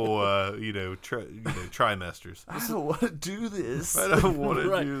couple, trimesters. I don't want to do this. I don't want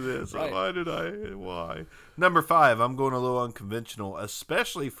to do this. Right. Why? Number 5, I'm going a little unconventional,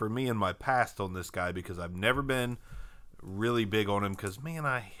 especially for me in my past on this guy because I've never been really big on him because, man,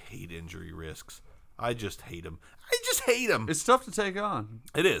 I hate injury risks. I just hate him. It's tough to take on.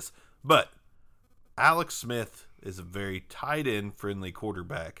 It is. But Alex Smith is a very tight end friendly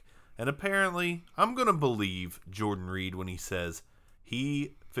quarterback. And apparently, I'm going to believe Jordan Reed when he says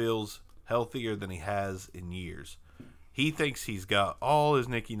he feels healthier than he has in years. He thinks he's got all his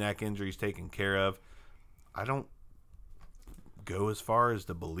nicky-knack injuries taken care of. I don't go as far as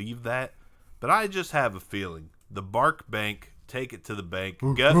to believe that. But I just have a feeling. The Bark Bank, take it to the bank,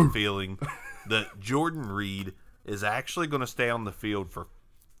 gut feeling that Jordan Reed is actually going to stay on the field for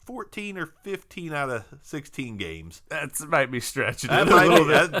 14 or 15 out of 16 games. That might be stretching That it a little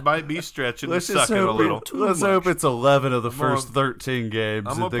bit. That might be stretching Let's and just sucking a hope little. Let's hope it's 11 of the first gonna- 13 games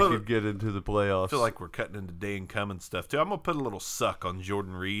I'm that they gonna could get into the playoffs. I feel like we're cutting into Dan Cummins stuff, too. I'm going to put a little suck on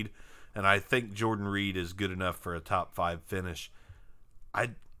Jordan Reed, and I think Jordan Reed is good enough for a top 5 finish.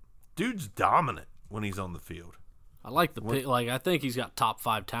 Dude's dominant when he's on the field. I like the pick. Like, I think he's got top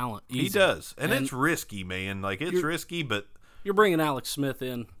 5 talent. Easy. He does. And it's risky, man. Like, it's risky, but You're bringing Alex Smith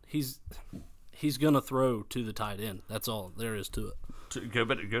in. He's going to throw to the tight end. That's all there is to it. Go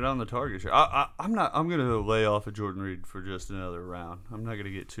down the target share. I'm going to lay off of Jordan Reed for just another round. I'm not going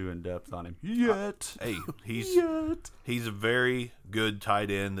to get too in depth on him yet. hey, he's a very good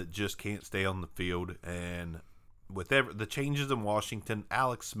tight end that just can't stay on the field. And with the changes in Washington,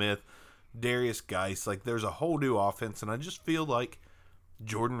 Alex Smith, Darius Geis, like there's a whole new offense, and I just feel like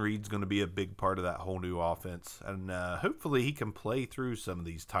Jordan Reed's going to be a big part of that whole new offense, and hopefully he can play through some of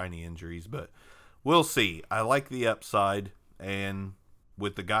these tiny injuries, but we'll see. I like the upside, and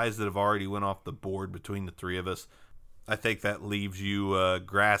with the guys that have already went off the board between the 3 of us, I think that leaves you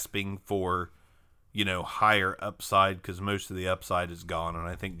grasping for, higher upside because most of the upside is gone, and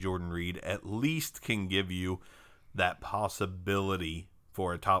I think Jordan Reed at least can give you that possibility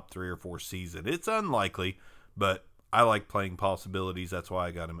for a top 3 or 4 season. It's unlikely, but I like playing possibilities. That's why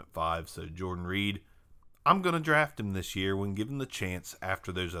I got him at 5. So Jordan Reed, I'm going to draft him this year when given the chance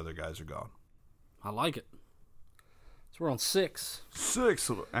after those other guys are gone. I like it. So we're on 6.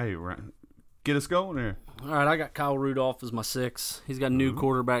 6. Hey, get us going here. All right, I got Kyle Rudolph as my 6. He's got a new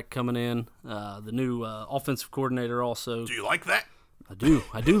quarterback coming in. The new offensive coordinator also. Do you like that? I do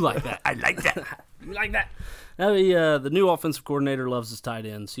like that. I like that. You like that? Now, the new offensive coordinator loves his tight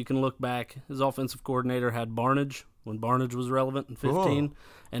ends. You can look back. His offensive coordinator had Barnage when Barnage was relevant in 15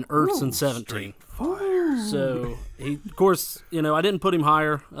 and Ertz in 17. So, of course, I didn't put him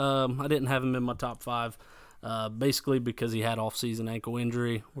higher. I didn't have him in my top 5 basically because he had off-season ankle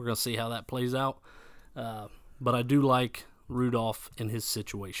injury. We're going to see how that plays out. But I do like Rudolph in his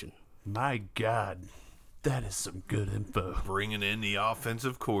situation. My God. That is some good info. Bringing in the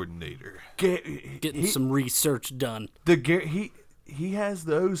offensive coordinator. Getting some research done. He has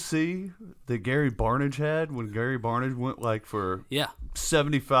the OC that Gary Barnage had when Gary Barnage went for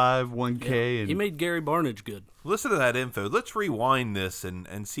 75, 1K. Yeah. And he made Gary Barnage good. Listen to that info. Let's rewind this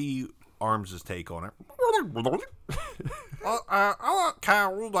and see Arms' take on it. I like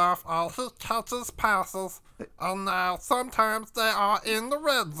Kyle Rudolph. He catches passes, and sometimes they are in the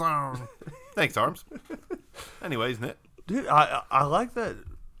red zone. Thanks, Arms. Anyways, Nit. Dude, I like that.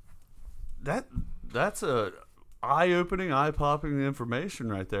 That's a eye-opening, eye-popping information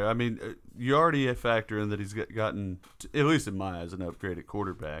right there. I mean, you already factor in that he's gotten, at least in my eyes, an upgraded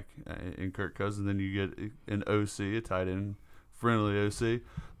quarterback in Kirk Cousins. Then you get an OC, a tight end, friendly OC.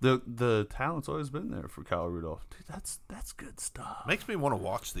 The talent's always been there for Kyle Rudolph. Dude, that's good stuff. Makes me want to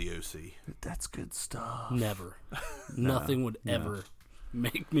watch the OC. That's good stuff. Never. Nothing would ever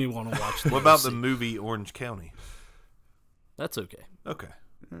make me want to watch the What about OC. the movie Orange County? That's okay. Okay.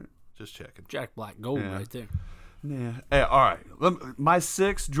 Just checking. Jack Black Gold right there. Yeah. Hey, all right. My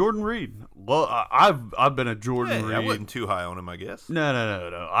 6, Jordan Reed. Well, I've been a Jordan Reed. I wasn't too high on him, I guess.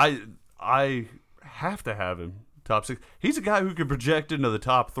 No. I have to have him top 6. He's a guy who can project into the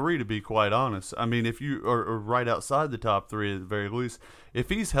top 3, to be quite honest. I mean, if you are right outside the top 3 at the very least, if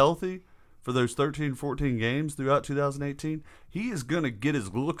he's healthy for those 13, 14 games throughout 2018, he is going to get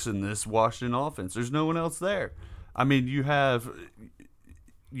his looks in this Washington offense. There's no one else there. I mean, you have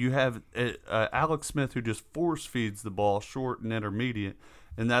Alex Smith, who just force feeds the ball short and intermediate,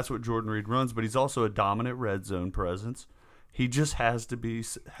 and that's what Jordan Reed runs. But he's also a dominant red zone presence. He just has to be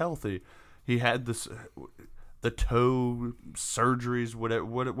healthy. He had the toe surgeries,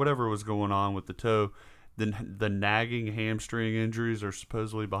 whatever was going on with the toe. The nagging hamstring injuries are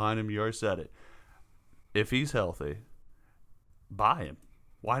supposedly behind him. You already said it. If he's healthy, buy him.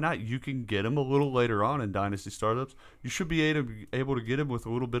 Why not? You can get him a little later on in dynasty startups. You should be able to get him with a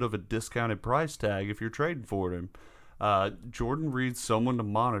little bit of a discounted price tag if you're trading for him. Jordan Reed's someone to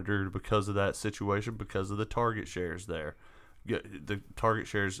monitor because of that situation, because of the target shares there. The target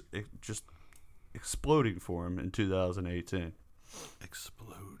shares just exploding for him in 2018.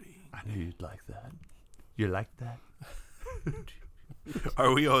 Exploding. I knew you'd like that. You like that?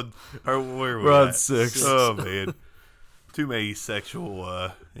 Are we on? Where are we We're on at? 6. Oh, man. Too many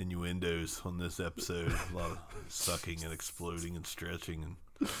sexual innuendos on this episode. A lot of sucking and exploding and stretching.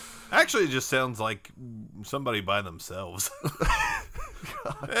 And actually, it just sounds like somebody by themselves.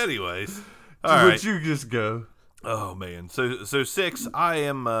 Anyways, all right. Would you just go? Oh man, so 6.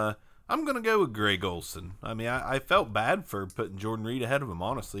 I'm gonna go with Greg Olsen. I mean, I felt bad for putting Jordan Reed ahead of him,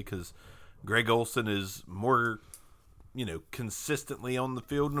 honestly, because Greg Olsen is more, consistently on the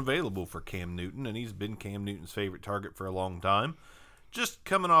field and available for Cam Newton, and he's been Cam Newton's favorite target for a long time. Just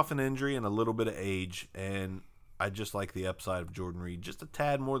coming off an injury and a little bit of age, and I just like the upside of Jordan Reed just a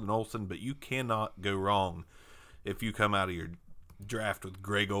tad more than Olsen, but you cannot go wrong if you come out of your draft with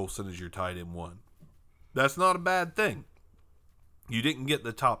Greg Olsen as your tight end 1. That's not a bad thing. You didn't get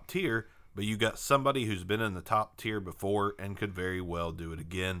the top tier, but you got somebody who's been in the top tier before and could very well do it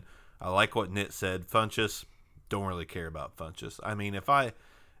again. I like what Nit said. Funchess, don't really care about Funchess. I mean, if I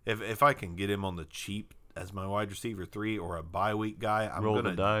can get him on the cheap as my wide receiver 3 or a bye week guy, I'm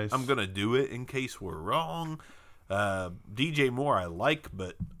gonna do it in case we're wrong. DJ Moore I like,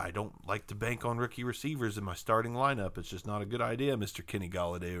 but I don't like to bank on rookie receivers in my starting lineup. It's just not a good idea, Mr. Kenny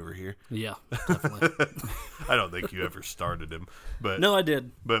Galladay over here. Yeah, definitely. I don't think you ever started him, but no, I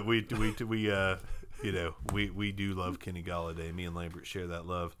did. But we do love Kenny Galladay. Me and Lambert share that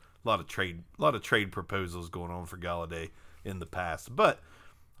love. A lot of trade proposals going on for Galladay in the past, but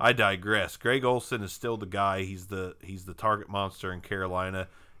I digress. Greg Olsen is still the guy. He's the target monster in Carolina.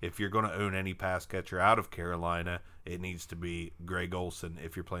 If you're going to own any pass catcher out of Carolina, it needs to be Greg Olsen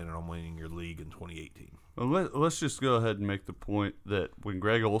if you're planning on winning your league in 2018. Well, let's just go ahead and make the point that when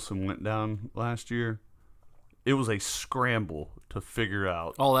Greg Olsen went down last year, it was a scramble to figure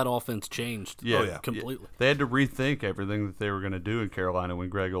out. All that offense changed. Yeah, completely. They had to rethink everything that they were going to do in Carolina when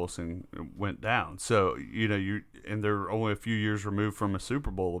Greg Olsen went down. So, and they're only a few years removed from a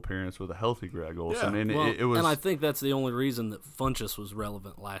Super Bowl appearance with a healthy Greg Olsen. Yeah. And well, it was. And I think that's the only reason that Funchess was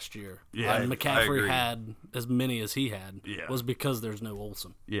relevant last year. Yeah, and I McCaffrey agree. had as many as he had. Yeah. Was because there's no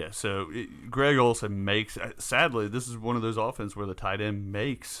Olsen. Yeah, so Greg Olsen makes. Sadly, this is one of those offenses where the tight end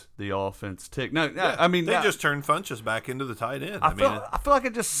makes the offense tick. No, I mean they just turned Funchess back into the tight end. I feel like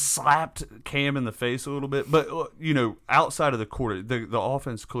it just slapped Cam in the face a little bit, but outside of the quarter, the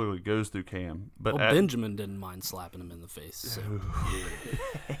offense clearly goes through Cam. But Benjamin didn't mind slapping him in the face. So.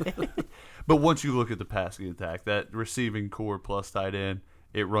 But once you look at the passing attack, that receiving core plus tight end,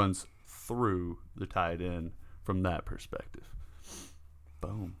 it runs through the tight end from that perspective.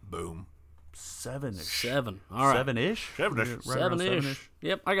 Boom. 7-ish. 7. All right. 7-ish? 7-ish. Right around 7-ish.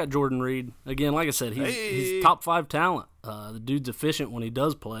 Yep, I got Jordan Reed. Again, like I said, he's top 5 talent. The dude's efficient when he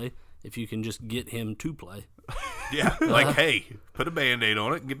does play, if you can just get him to play. Yeah, hey, put a Band-Aid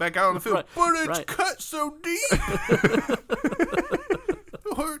on it and get back out on the field. Right, But it's right. cut so deep. It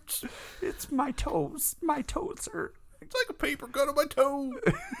hurts. It's my toes. My toes hurt. It's like a paper cut on my toe.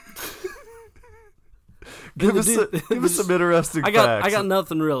 Give us some interesting facts. I got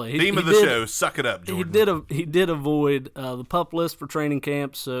nothing really. Theme of the show, suck it up, Jordan. He did avoid the pup list for training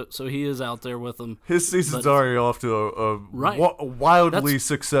camp, so he is out there with them. His season's already off to a wildly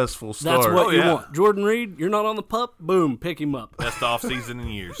successful start. That's what you want. Jordan Reed, you're not on the pup, boom, pick him up. Best off season in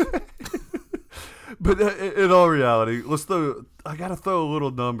years. But in all reality, I gotta throw a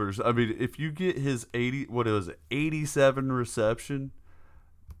little numbers. I mean, if you get his 87 reception,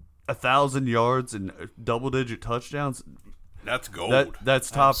 1,000 yards and double-digit touchdowns, that's gold.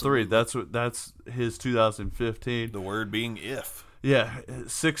 That's top three. That's his 2015. The word being if. Yeah,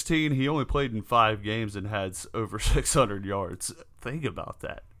 16. He only played in 5 games and had over 600 yards. Think about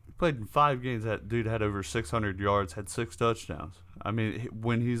that. He played in 5 games. That dude had over 600 yards, had 6 touchdowns. I mean,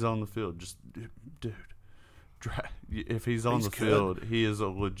 when he's on the field, just dude. If he's on the field, he is a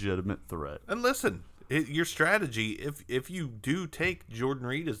legitimate threat. And listen, your strategy, if you do take Jordan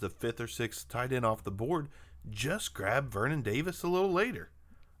Reed as the 5th or 6th tight end off the board, just grab Vernon Davis a little later.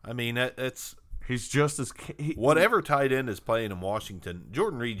 I mean, he's just as whatever tight end is playing in Washington,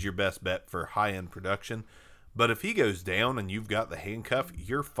 Jordan Reed's your best bet for high-end production. But if he goes down and you've got the handcuff,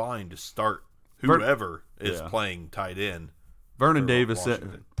 you're fine to start whoever is playing tight end. Vernon Davis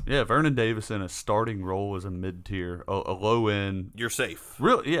in a starting role as a mid-tier, a low-end. You're safe.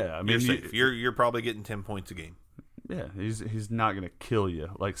 Really? Yeah. I mean, you're safe. You're probably getting 10 points a game. Yeah, he's not going to kill you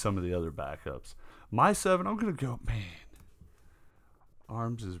like some of the other backups. My 7, I'm going to go, man,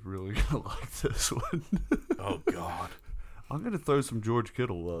 Arms is really going to like this one. Oh, God. I'm going to throw some George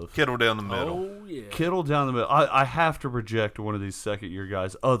Kittle love. Kittle down the middle. Oh, yeah. Kittle down the middle. I have to project one of these second-year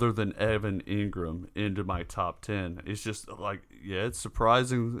guys other than Evan Ingram into my top 10. It's just like, it's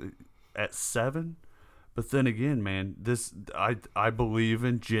surprising at 7. But then again, man, I believe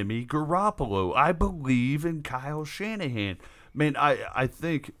in Jimmy Garoppolo. I believe in Kyle Shanahan. Man, I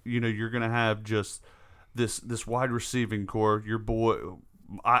think, you're going to have just this wide receiving core. Your boy...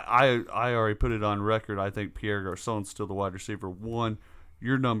 I already put it on record. I think Pierre Garçon's still the wide receiver 1.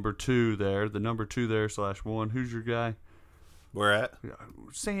 You're number 2 there. The number 2 there /1. Who's your guy? Where at?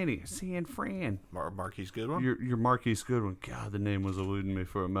 San Fran. Marquise Goodwin? Your Marquise Goodwin. God, the name was eluding me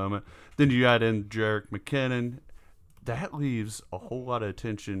for a moment. Then you add in Jerick McKinnon. That leaves a whole lot of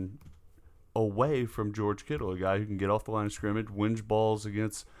attention away from George Kittle, a guy who can get off the line of scrimmage, win balls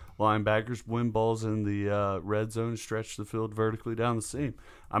against linebackers, win balls in the red zone, stretch the field vertically down the seam.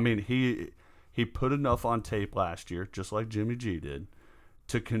 I mean, he put enough on tape last year, just like Jimmy G did,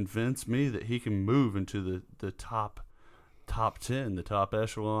 to convince me that he can move into the top 10, the top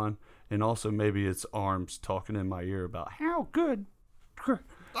echelon, and also maybe it's Arms talking in my ear about how good.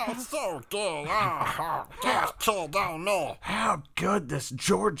 That's so good. Just Kittle don't know how good this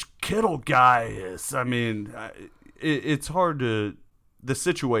George Kittle guy is. I mean, it's hard to. The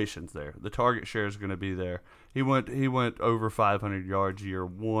situation's there. The target share is going to be there. He went over 500 yards year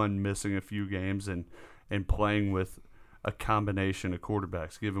 1, missing a few games and playing with a combination of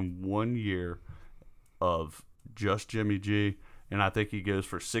quarterbacks. Give him 1 year of just Jimmy G, and I think he goes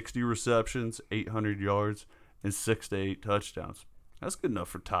for 60 receptions, 800 yards, and 6 to 8 touchdowns. That's good enough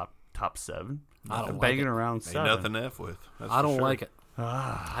for top 7. I don't banging like it. around Ain't 7. nothing to F with. I don't like it.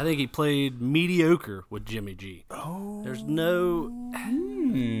 I think he played mediocre with Jimmy G. Oh. There's no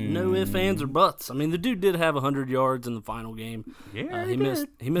ifs, ands, or buts. I mean, the dude did have 100 yards in the final game. Yeah, he missed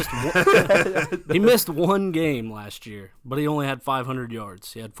 1 game last year, but he only had 500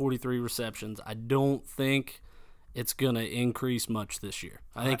 yards. He had 43 receptions. I don't think it's going to increase much this year.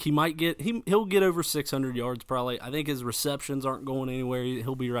 I think he'll get over 600 yards probably. I think his receptions aren't going anywhere.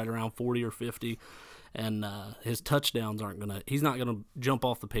 He'll be right around 40 or 50. And his touchdowns he's not gonna jump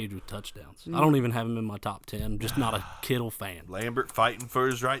off the page with touchdowns. I don't even have him in my top 10. I'm just not a Kittle fan. Lambert fighting for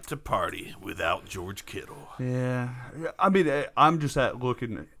his right to party without George Kittle. Yeah. I mean, I'm just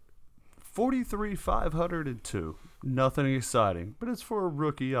looking at 43, 502. Nothing exciting, but it's for a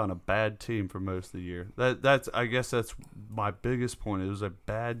rookie on a bad team for most of the year. I guess that's my biggest point. It was a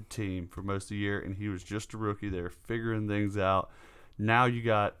bad team for most of the year, and he was just a rookie. They were figuring things out. Now you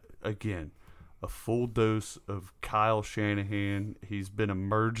got, again, a full dose of Kyle Shanahan. He's been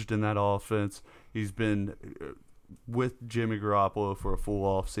immersed in that offense. He's been with Jimmy Garoppolo for a full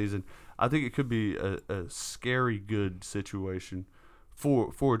off season. I think it could be a scary good situation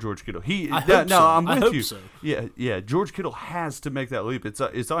for George Kittle. I'm with you. So. Yeah. George Kittle has to make that leap.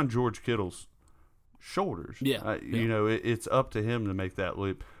 It's on George Kittle's shoulders. Yeah. It's up to him to make that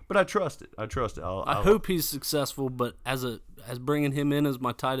leap. But I trust it. I hope he's successful. But as bringing him in as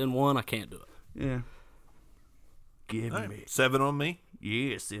my tight end 1, I can't do it. Yeah. Give right, me 7 on me.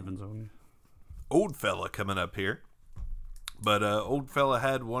 Yeah, 7's on you. Old fella coming up here. But old fella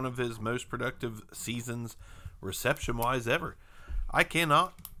had one of his most productive seasons reception-wise ever. I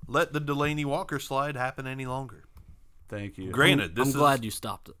cannot let the Delaney Walker slide happen any longer. Thank you. Granted, I'm glad you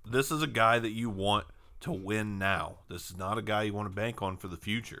stopped it. This is a guy that you want to win now. This is not a guy you want to bank on for the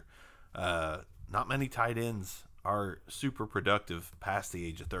future. Not many tight ends are super productive past the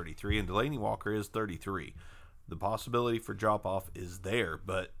age of 33, and Delaney Walker is 33. The possibility for drop-off is there,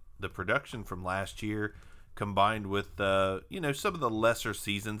 but the production from last year combined with, some of the lesser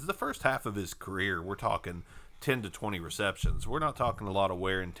seasons, the first half of his career, we're talking 10 to 20 receptions. We're not talking a lot of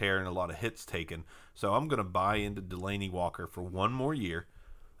wear and tear and a lot of hits taken. So I'm going to buy into Delaney Walker for one more year.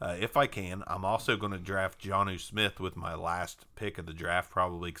 If I can, I'm also going to draft Jonnu Smith with my last pick of the draft,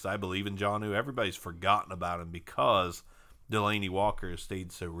 probably, because I believe in Jonnu. Everybody's forgotten about him because Delaney Walker has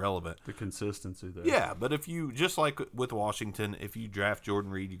stayed so relevant. The consistency there. Yeah, but if you, just like with Washington, if you draft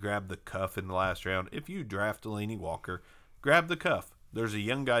Jordan Reed, you grab the cuff in the last round. If you draft Delaney Walker, grab the cuff. There's a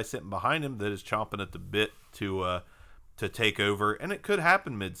young guy sitting behind him that is chomping at the bit to take over, and it could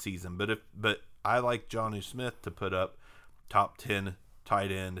happen mid-season. But I like Jonnu Smith to put up top 10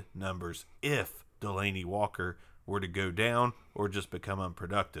 tight end numbers if Delaney Walker were to go down or just become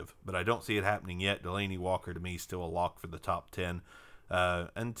unproductive. But I don't see it happening yet. Delaney Walker, to me, is still a lock for the top 10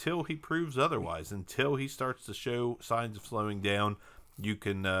 until he proves otherwise. Until he starts to show signs of slowing down, you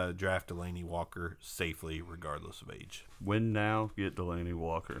can draft Delaney Walker safely regardless of age. Win now, get Delaney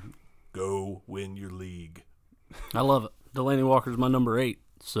Walker. Go win your league. I love it. Delaney Walker's my number 8,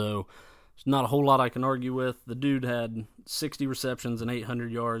 so there's not a whole lot I can argue with. The dude had 60 receptions and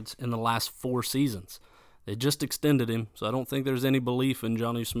 800 yards in the last 4 seasons. They just extended him, so I don't think there's any belief in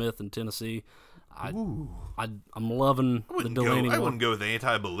Jonnu Smith in Tennessee. I'm loving the Delaney I Walker. wouldn't go with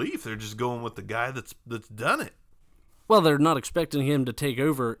anti-belief. They're just going with the guy that's done it. Well, they're not expecting him to take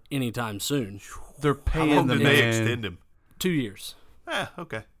over anytime soon. They're How paying long the did man. they extend him? 2 years.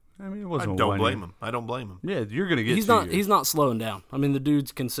 Okay. I mean, it I wasn't don't 1 blame year. him. I don't blame him. Yeah, you're gonna get. He's 2 not. years. He's not slowing down. I mean, the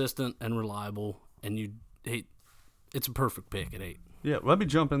dude's consistent and reliable, and it's a perfect pick at 8. Yeah, let me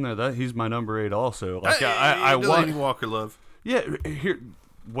jump in there. That he's my number 8 also. Like I Delaney want. Walker love. Yeah, here,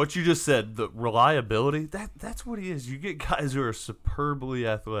 what you just said, the reliability. That's what he is. You get guys who are superbly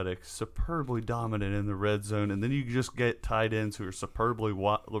athletic, superbly dominant in the red zone, and then you just get tight ends who are superbly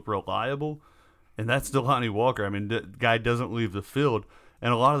reliable, and that's Delaney Walker. I mean, the guy doesn't leave the field.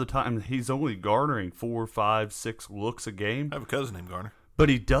 And a lot of the time, he's only garnering 4, 5, 6 looks a game. I have a cousin named Garner. But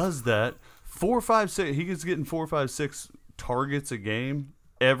he does that 4, 5, 6. He gets getting 4, 5, 6 targets a game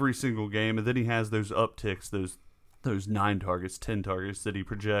every single game, and then he has those upticks, those 9 targets, 10 targets that he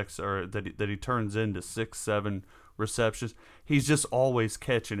projects or that he turns into 6, 7 receptions. He's just always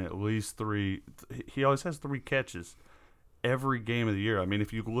catching at least 3. He always has 3 catches every game of the year. I mean,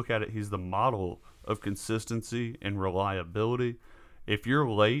 if you look at it, he's the model of consistency and reliability. If you're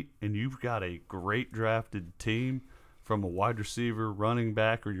late and you've got a great drafted team from a wide receiver, running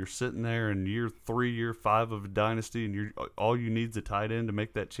back, or you're sitting there in year 3, year 5 of a dynasty and all you need is a tight end to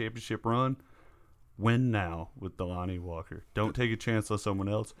make that championship run, win now with Delaney Walker. Don't take a chance on someone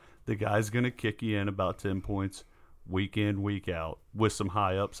else. The guy's going to kick you in about 10 points week in, week out with some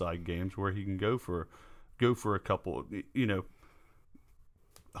high upside games where he can go for a couple,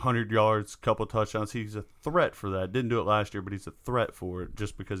 100 yards, couple touchdowns. He's a threat for that. Didn't do it last year, but he's a threat for it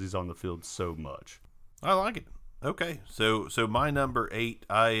just because he's on the field so much. I like it. Okay, so my number 8,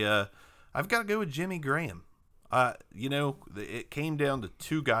 I've got to go with Jimmy Graham. It came down to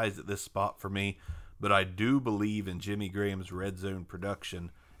 2 guys at this spot for me, but I do believe in Jimmy Graham's red zone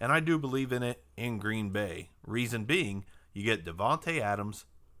production, and I do believe in it in Green Bay. Reason being, you get Devontae Adams,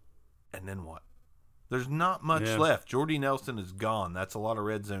 and then what? There's not much left. Jordy Nelson is gone. That's a lot of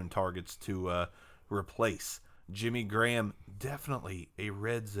red zone targets to replace. Jimmy Graham, definitely a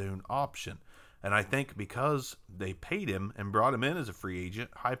red zone option. And I think because they paid him and brought him in as a free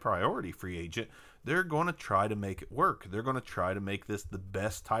agent, high priority free agent, they're going to try to make it work. They're going to try to make this the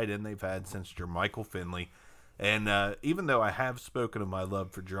best tight end they've had since Jermichael Finley. And even though I have spoken of my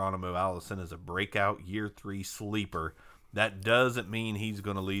love for Geronimo Allison as a breakout year 3 sleeper, that doesn't mean he's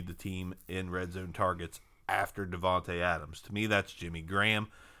going to lead the team in red zone targets after Devontae Adams. To me, that's Jimmy Graham,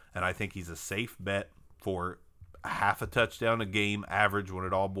 and I think he's a safe bet for half a touchdown a game average when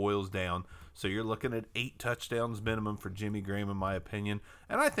it all boils down. So you're looking at 8 touchdowns minimum for Jimmy Graham, in my opinion,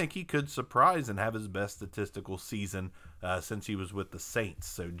 and I think he could surprise and have his best statistical season since he was with the Saints.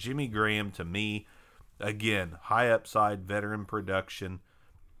 So Jimmy Graham, to me, again, high upside, veteran production.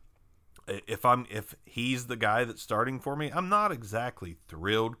 If he's the guy that's starting for me, I'm not exactly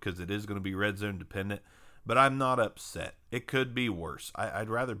thrilled because it is going to be red zone dependent, but I'm not upset. It could be worse. I'd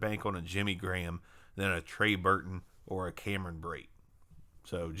rather bank on a Jimmy Graham than a Trey Burton or a Cameron Brate.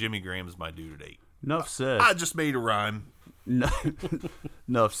 So Jimmy Graham's my dude at 8. Enough said. I just made a rhyme.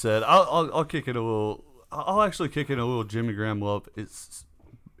 Enough said. I'll kick it a little. I'll actually kick in a little Jimmy Graham love. It's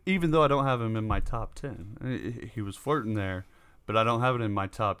even though I don't have him in my top 10. He was flirting there, but I don't have it in my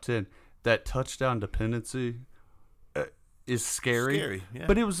top 10. That touchdown dependency is scary. Yeah.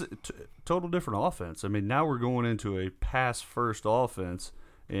 But it was a total different offense. I mean, now we're going into a pass-first offense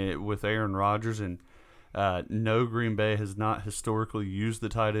with Aaron Rodgers, and no, Green Bay has not historically used the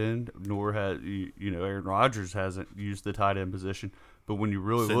tight end, nor has Aaron Rodgers hasn't used the tight end position. But when you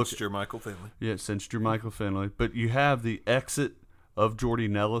really look Since Jermichael Finley. Yeah, since Jermichael Finley. But you have the exit of Jordy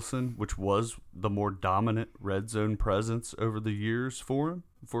Nelson, which was the more dominant red zone presence over the years for him,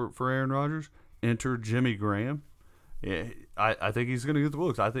 for Aaron Rodgers. Enter Jimmy Graham. Yeah, I think he's going to get the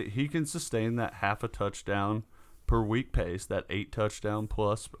looks. I think he can sustain that half a touchdown per week pace, that 8 touchdown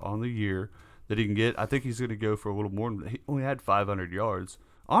plus on the year that he can get. I think he's going to go for a little more. He only had 500 yards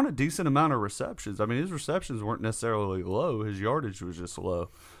on a decent amount of receptions. I mean, his receptions weren't necessarily low. His yardage was just low.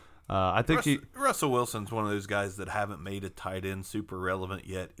 I think Russell Wilson's one of those guys that haven't made a tight end super relevant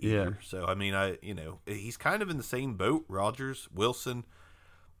yet either. Yeah. So, I mean, he's kind of in the same boat. Rodgers, Wilson,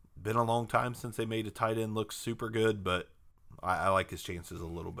 been a long time since they made a tight end look super good, but I like his chances a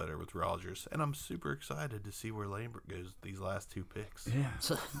little better with Rodgers. And I'm super excited to see where Lambert goes these last 2 picks.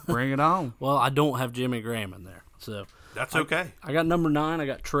 Yeah, bring it on. Well, I don't have Jimmy Graham in there, so That's okay. I got number 9. I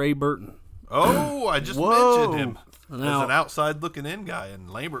got Trey Burton. Oh, I just Whoa. mentioned him Now- as an outside looking in guy, and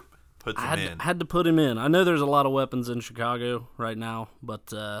Lambert puts him in. I had to put him in. I know there's a lot of weapons in Chicago right now,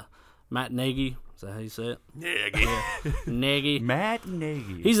 but Matt Nagy, is that how you say it? Yeah, Nagy. Matt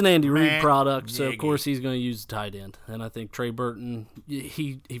Nagy. He's an Andy Reid Matt product, so Nagy. of course he's going to use the tight end. And I think Trey Burton,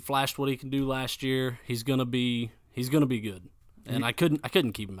 he flashed what he can do last year. He's going to be good. And I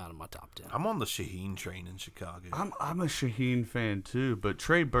couldn't keep him out of my top 10. I'm on the Shaheen train in Chicago. I'm a Shaheen fan too, but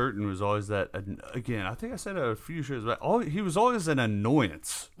Trey Burton was always that. Again, I think I said it a few shows back. He was always an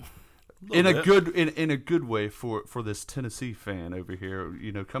annoyance. In a good way for this Tennessee fan over here,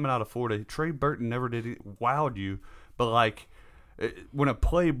 coming out of Florida. Trey Burton never did wowed you, but like when a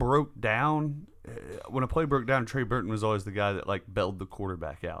play broke down, Trey Burton was always the guy that like bailed the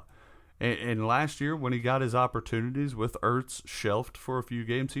quarterback out. And last year when he got his opportunities with Ertz shelved for a few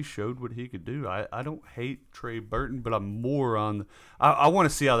games, he showed what he could do. I don't hate Trey Burton, but I'm more on. I want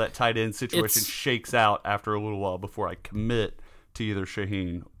to see how that tight end situation shakes out after a little while before I commit to either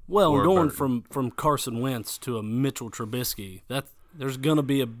Shaheen. Well, or going Burton. from Carson Wentz to a Mitchell Trubisky, there's going to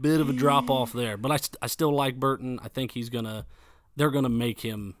be a bit of a drop off there. But I still like Burton. I think they're going to make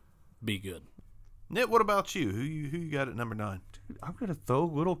him be good. Nit, what about you? Who you got at number 9? Dude, I'm going to throw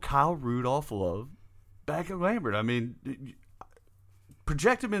little Kyle Rudolph love back at Lambert. I mean,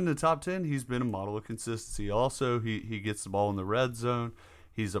 project him in the top 10. He's been a model of consistency. Also, he gets the ball in the red zone.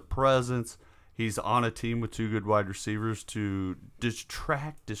 He's a presence. He's on a team with 2 good wide receivers to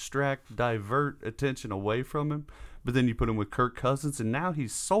distract, divert attention away from him. But then you put him with Kirk Cousins, and now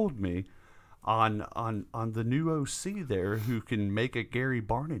he's sold me on the new OC there who can make a Gary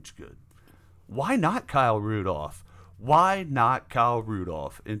Barnidge good. Why not Kyle Rudolph? Why not Kyle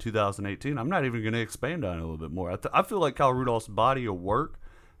Rudolph in 2018? I'm not even going to expand on it a little bit more. I feel like Kyle Rudolph's body of work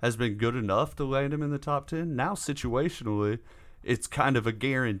has been good enough to land him in the top 10. Now, situationally, it's kind of a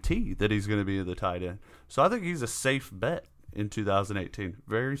guarantee that he's going to be in the tight end. So I think he's a safe bet in 2018.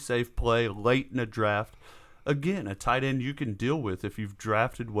 Very safe play late in a draft. Again, a tight end you can deal with if you've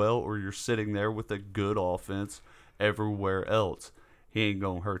drafted well or you're sitting there with a good offense everywhere else. He ain't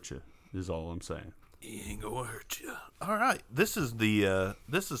going to hurt you, is all I'm saying. He ain't gonna hurt you. All right,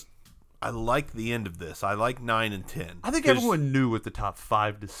 I like the end of this. I like 9 and 10. I think everyone knew what the top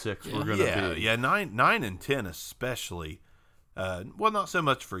 5 to 6 were going to be. Yeah, 9 and 10 especially. Well, not so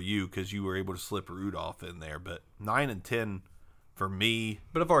much for you because you were able to slip Rudolph in there, but 9 and 10 for me.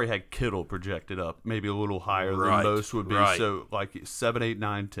 But I've already had Kittle projected up, maybe a little higher Right, than most would be. right. So like 7, 8,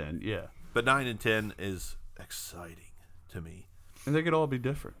 9, 10, yeah. But 9 and 10 is exciting to me. And they could all be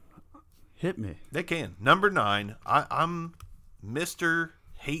different. Hit me. They can. Number 9, I'm Mr.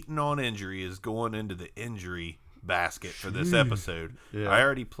 Hating on Injury is going into the injury basket for this episode. Yeah. I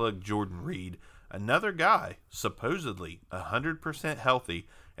already plugged Jordan Reed, another guy supposedly 100% healthy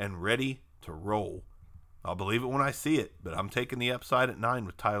and ready to roll. I'll believe it when I see it, but I'm taking the upside at 9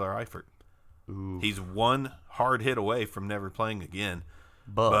 with Tyler Eifert. Ooh. He's one hard hit away from never playing again.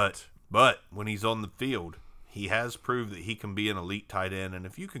 But when he's on the field, he has proved that he can be an elite tight end. And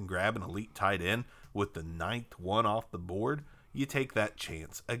if you can grab an elite tight end with the 9th one off the board, you take that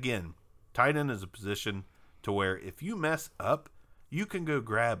chance. Again, tight end is a position to where if you mess up, You can go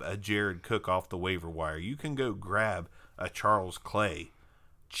grab a Jared Cook off the waiver wire. You can go grab a Charles Clay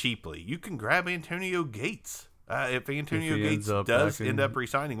cheaply. You can grab Antonio Gates. If Antonio Gates does end up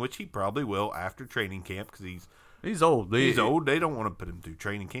resigning, which he probably will after training camp because he's old. He's old. They don't want to put him through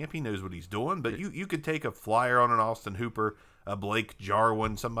training camp. He knows what he's doing. But you could take a flyer on an Austin Hooper, a Blake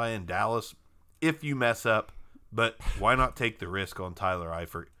Jarwin, somebody in Dallas, if you mess up. But why not take the risk on Tyler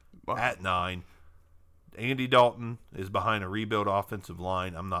Eifert at 9? Andy Dalton is behind a rebuild offensive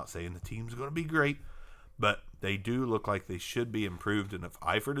line. I'm not saying the team's going to be great, but they do look like they should be improved. And if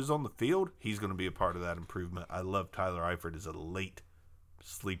Eifert is on the field, he's going to be a part of that improvement. I love Tyler Eifert as a late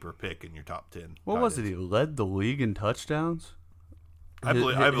sleeper pick in your top 10. What was it? He led the league in touchdowns? I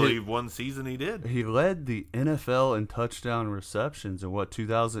believe one season he did. He led the NFL in touchdown receptions in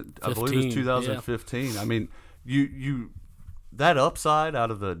 2000? I believe it was 2015. Yeah. I mean, you that upside out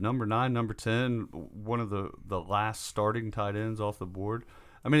of the number 9, number 10, one of the last starting tight ends off the board.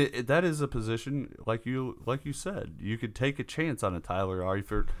 I mean, that is a position like you said. You could take a chance on a Tyler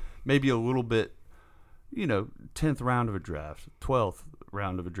Eifert, maybe a little bit, 10th round of a draft, 12th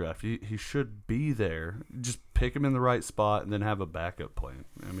round of a draft. He should be there. Just pick him in the right spot and then have a backup plan.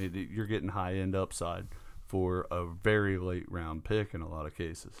 I mean, you're getting high end upside for a very late round pick in a lot of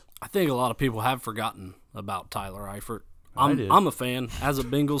cases. I think a lot of people have forgotten about Tyler Eifert. I'm a fan. As a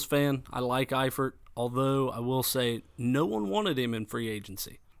Bengals fan, I like Eifert, although I will say no one wanted him in free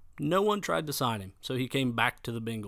agency. No one tried to sign him, so he came back to the Bengals.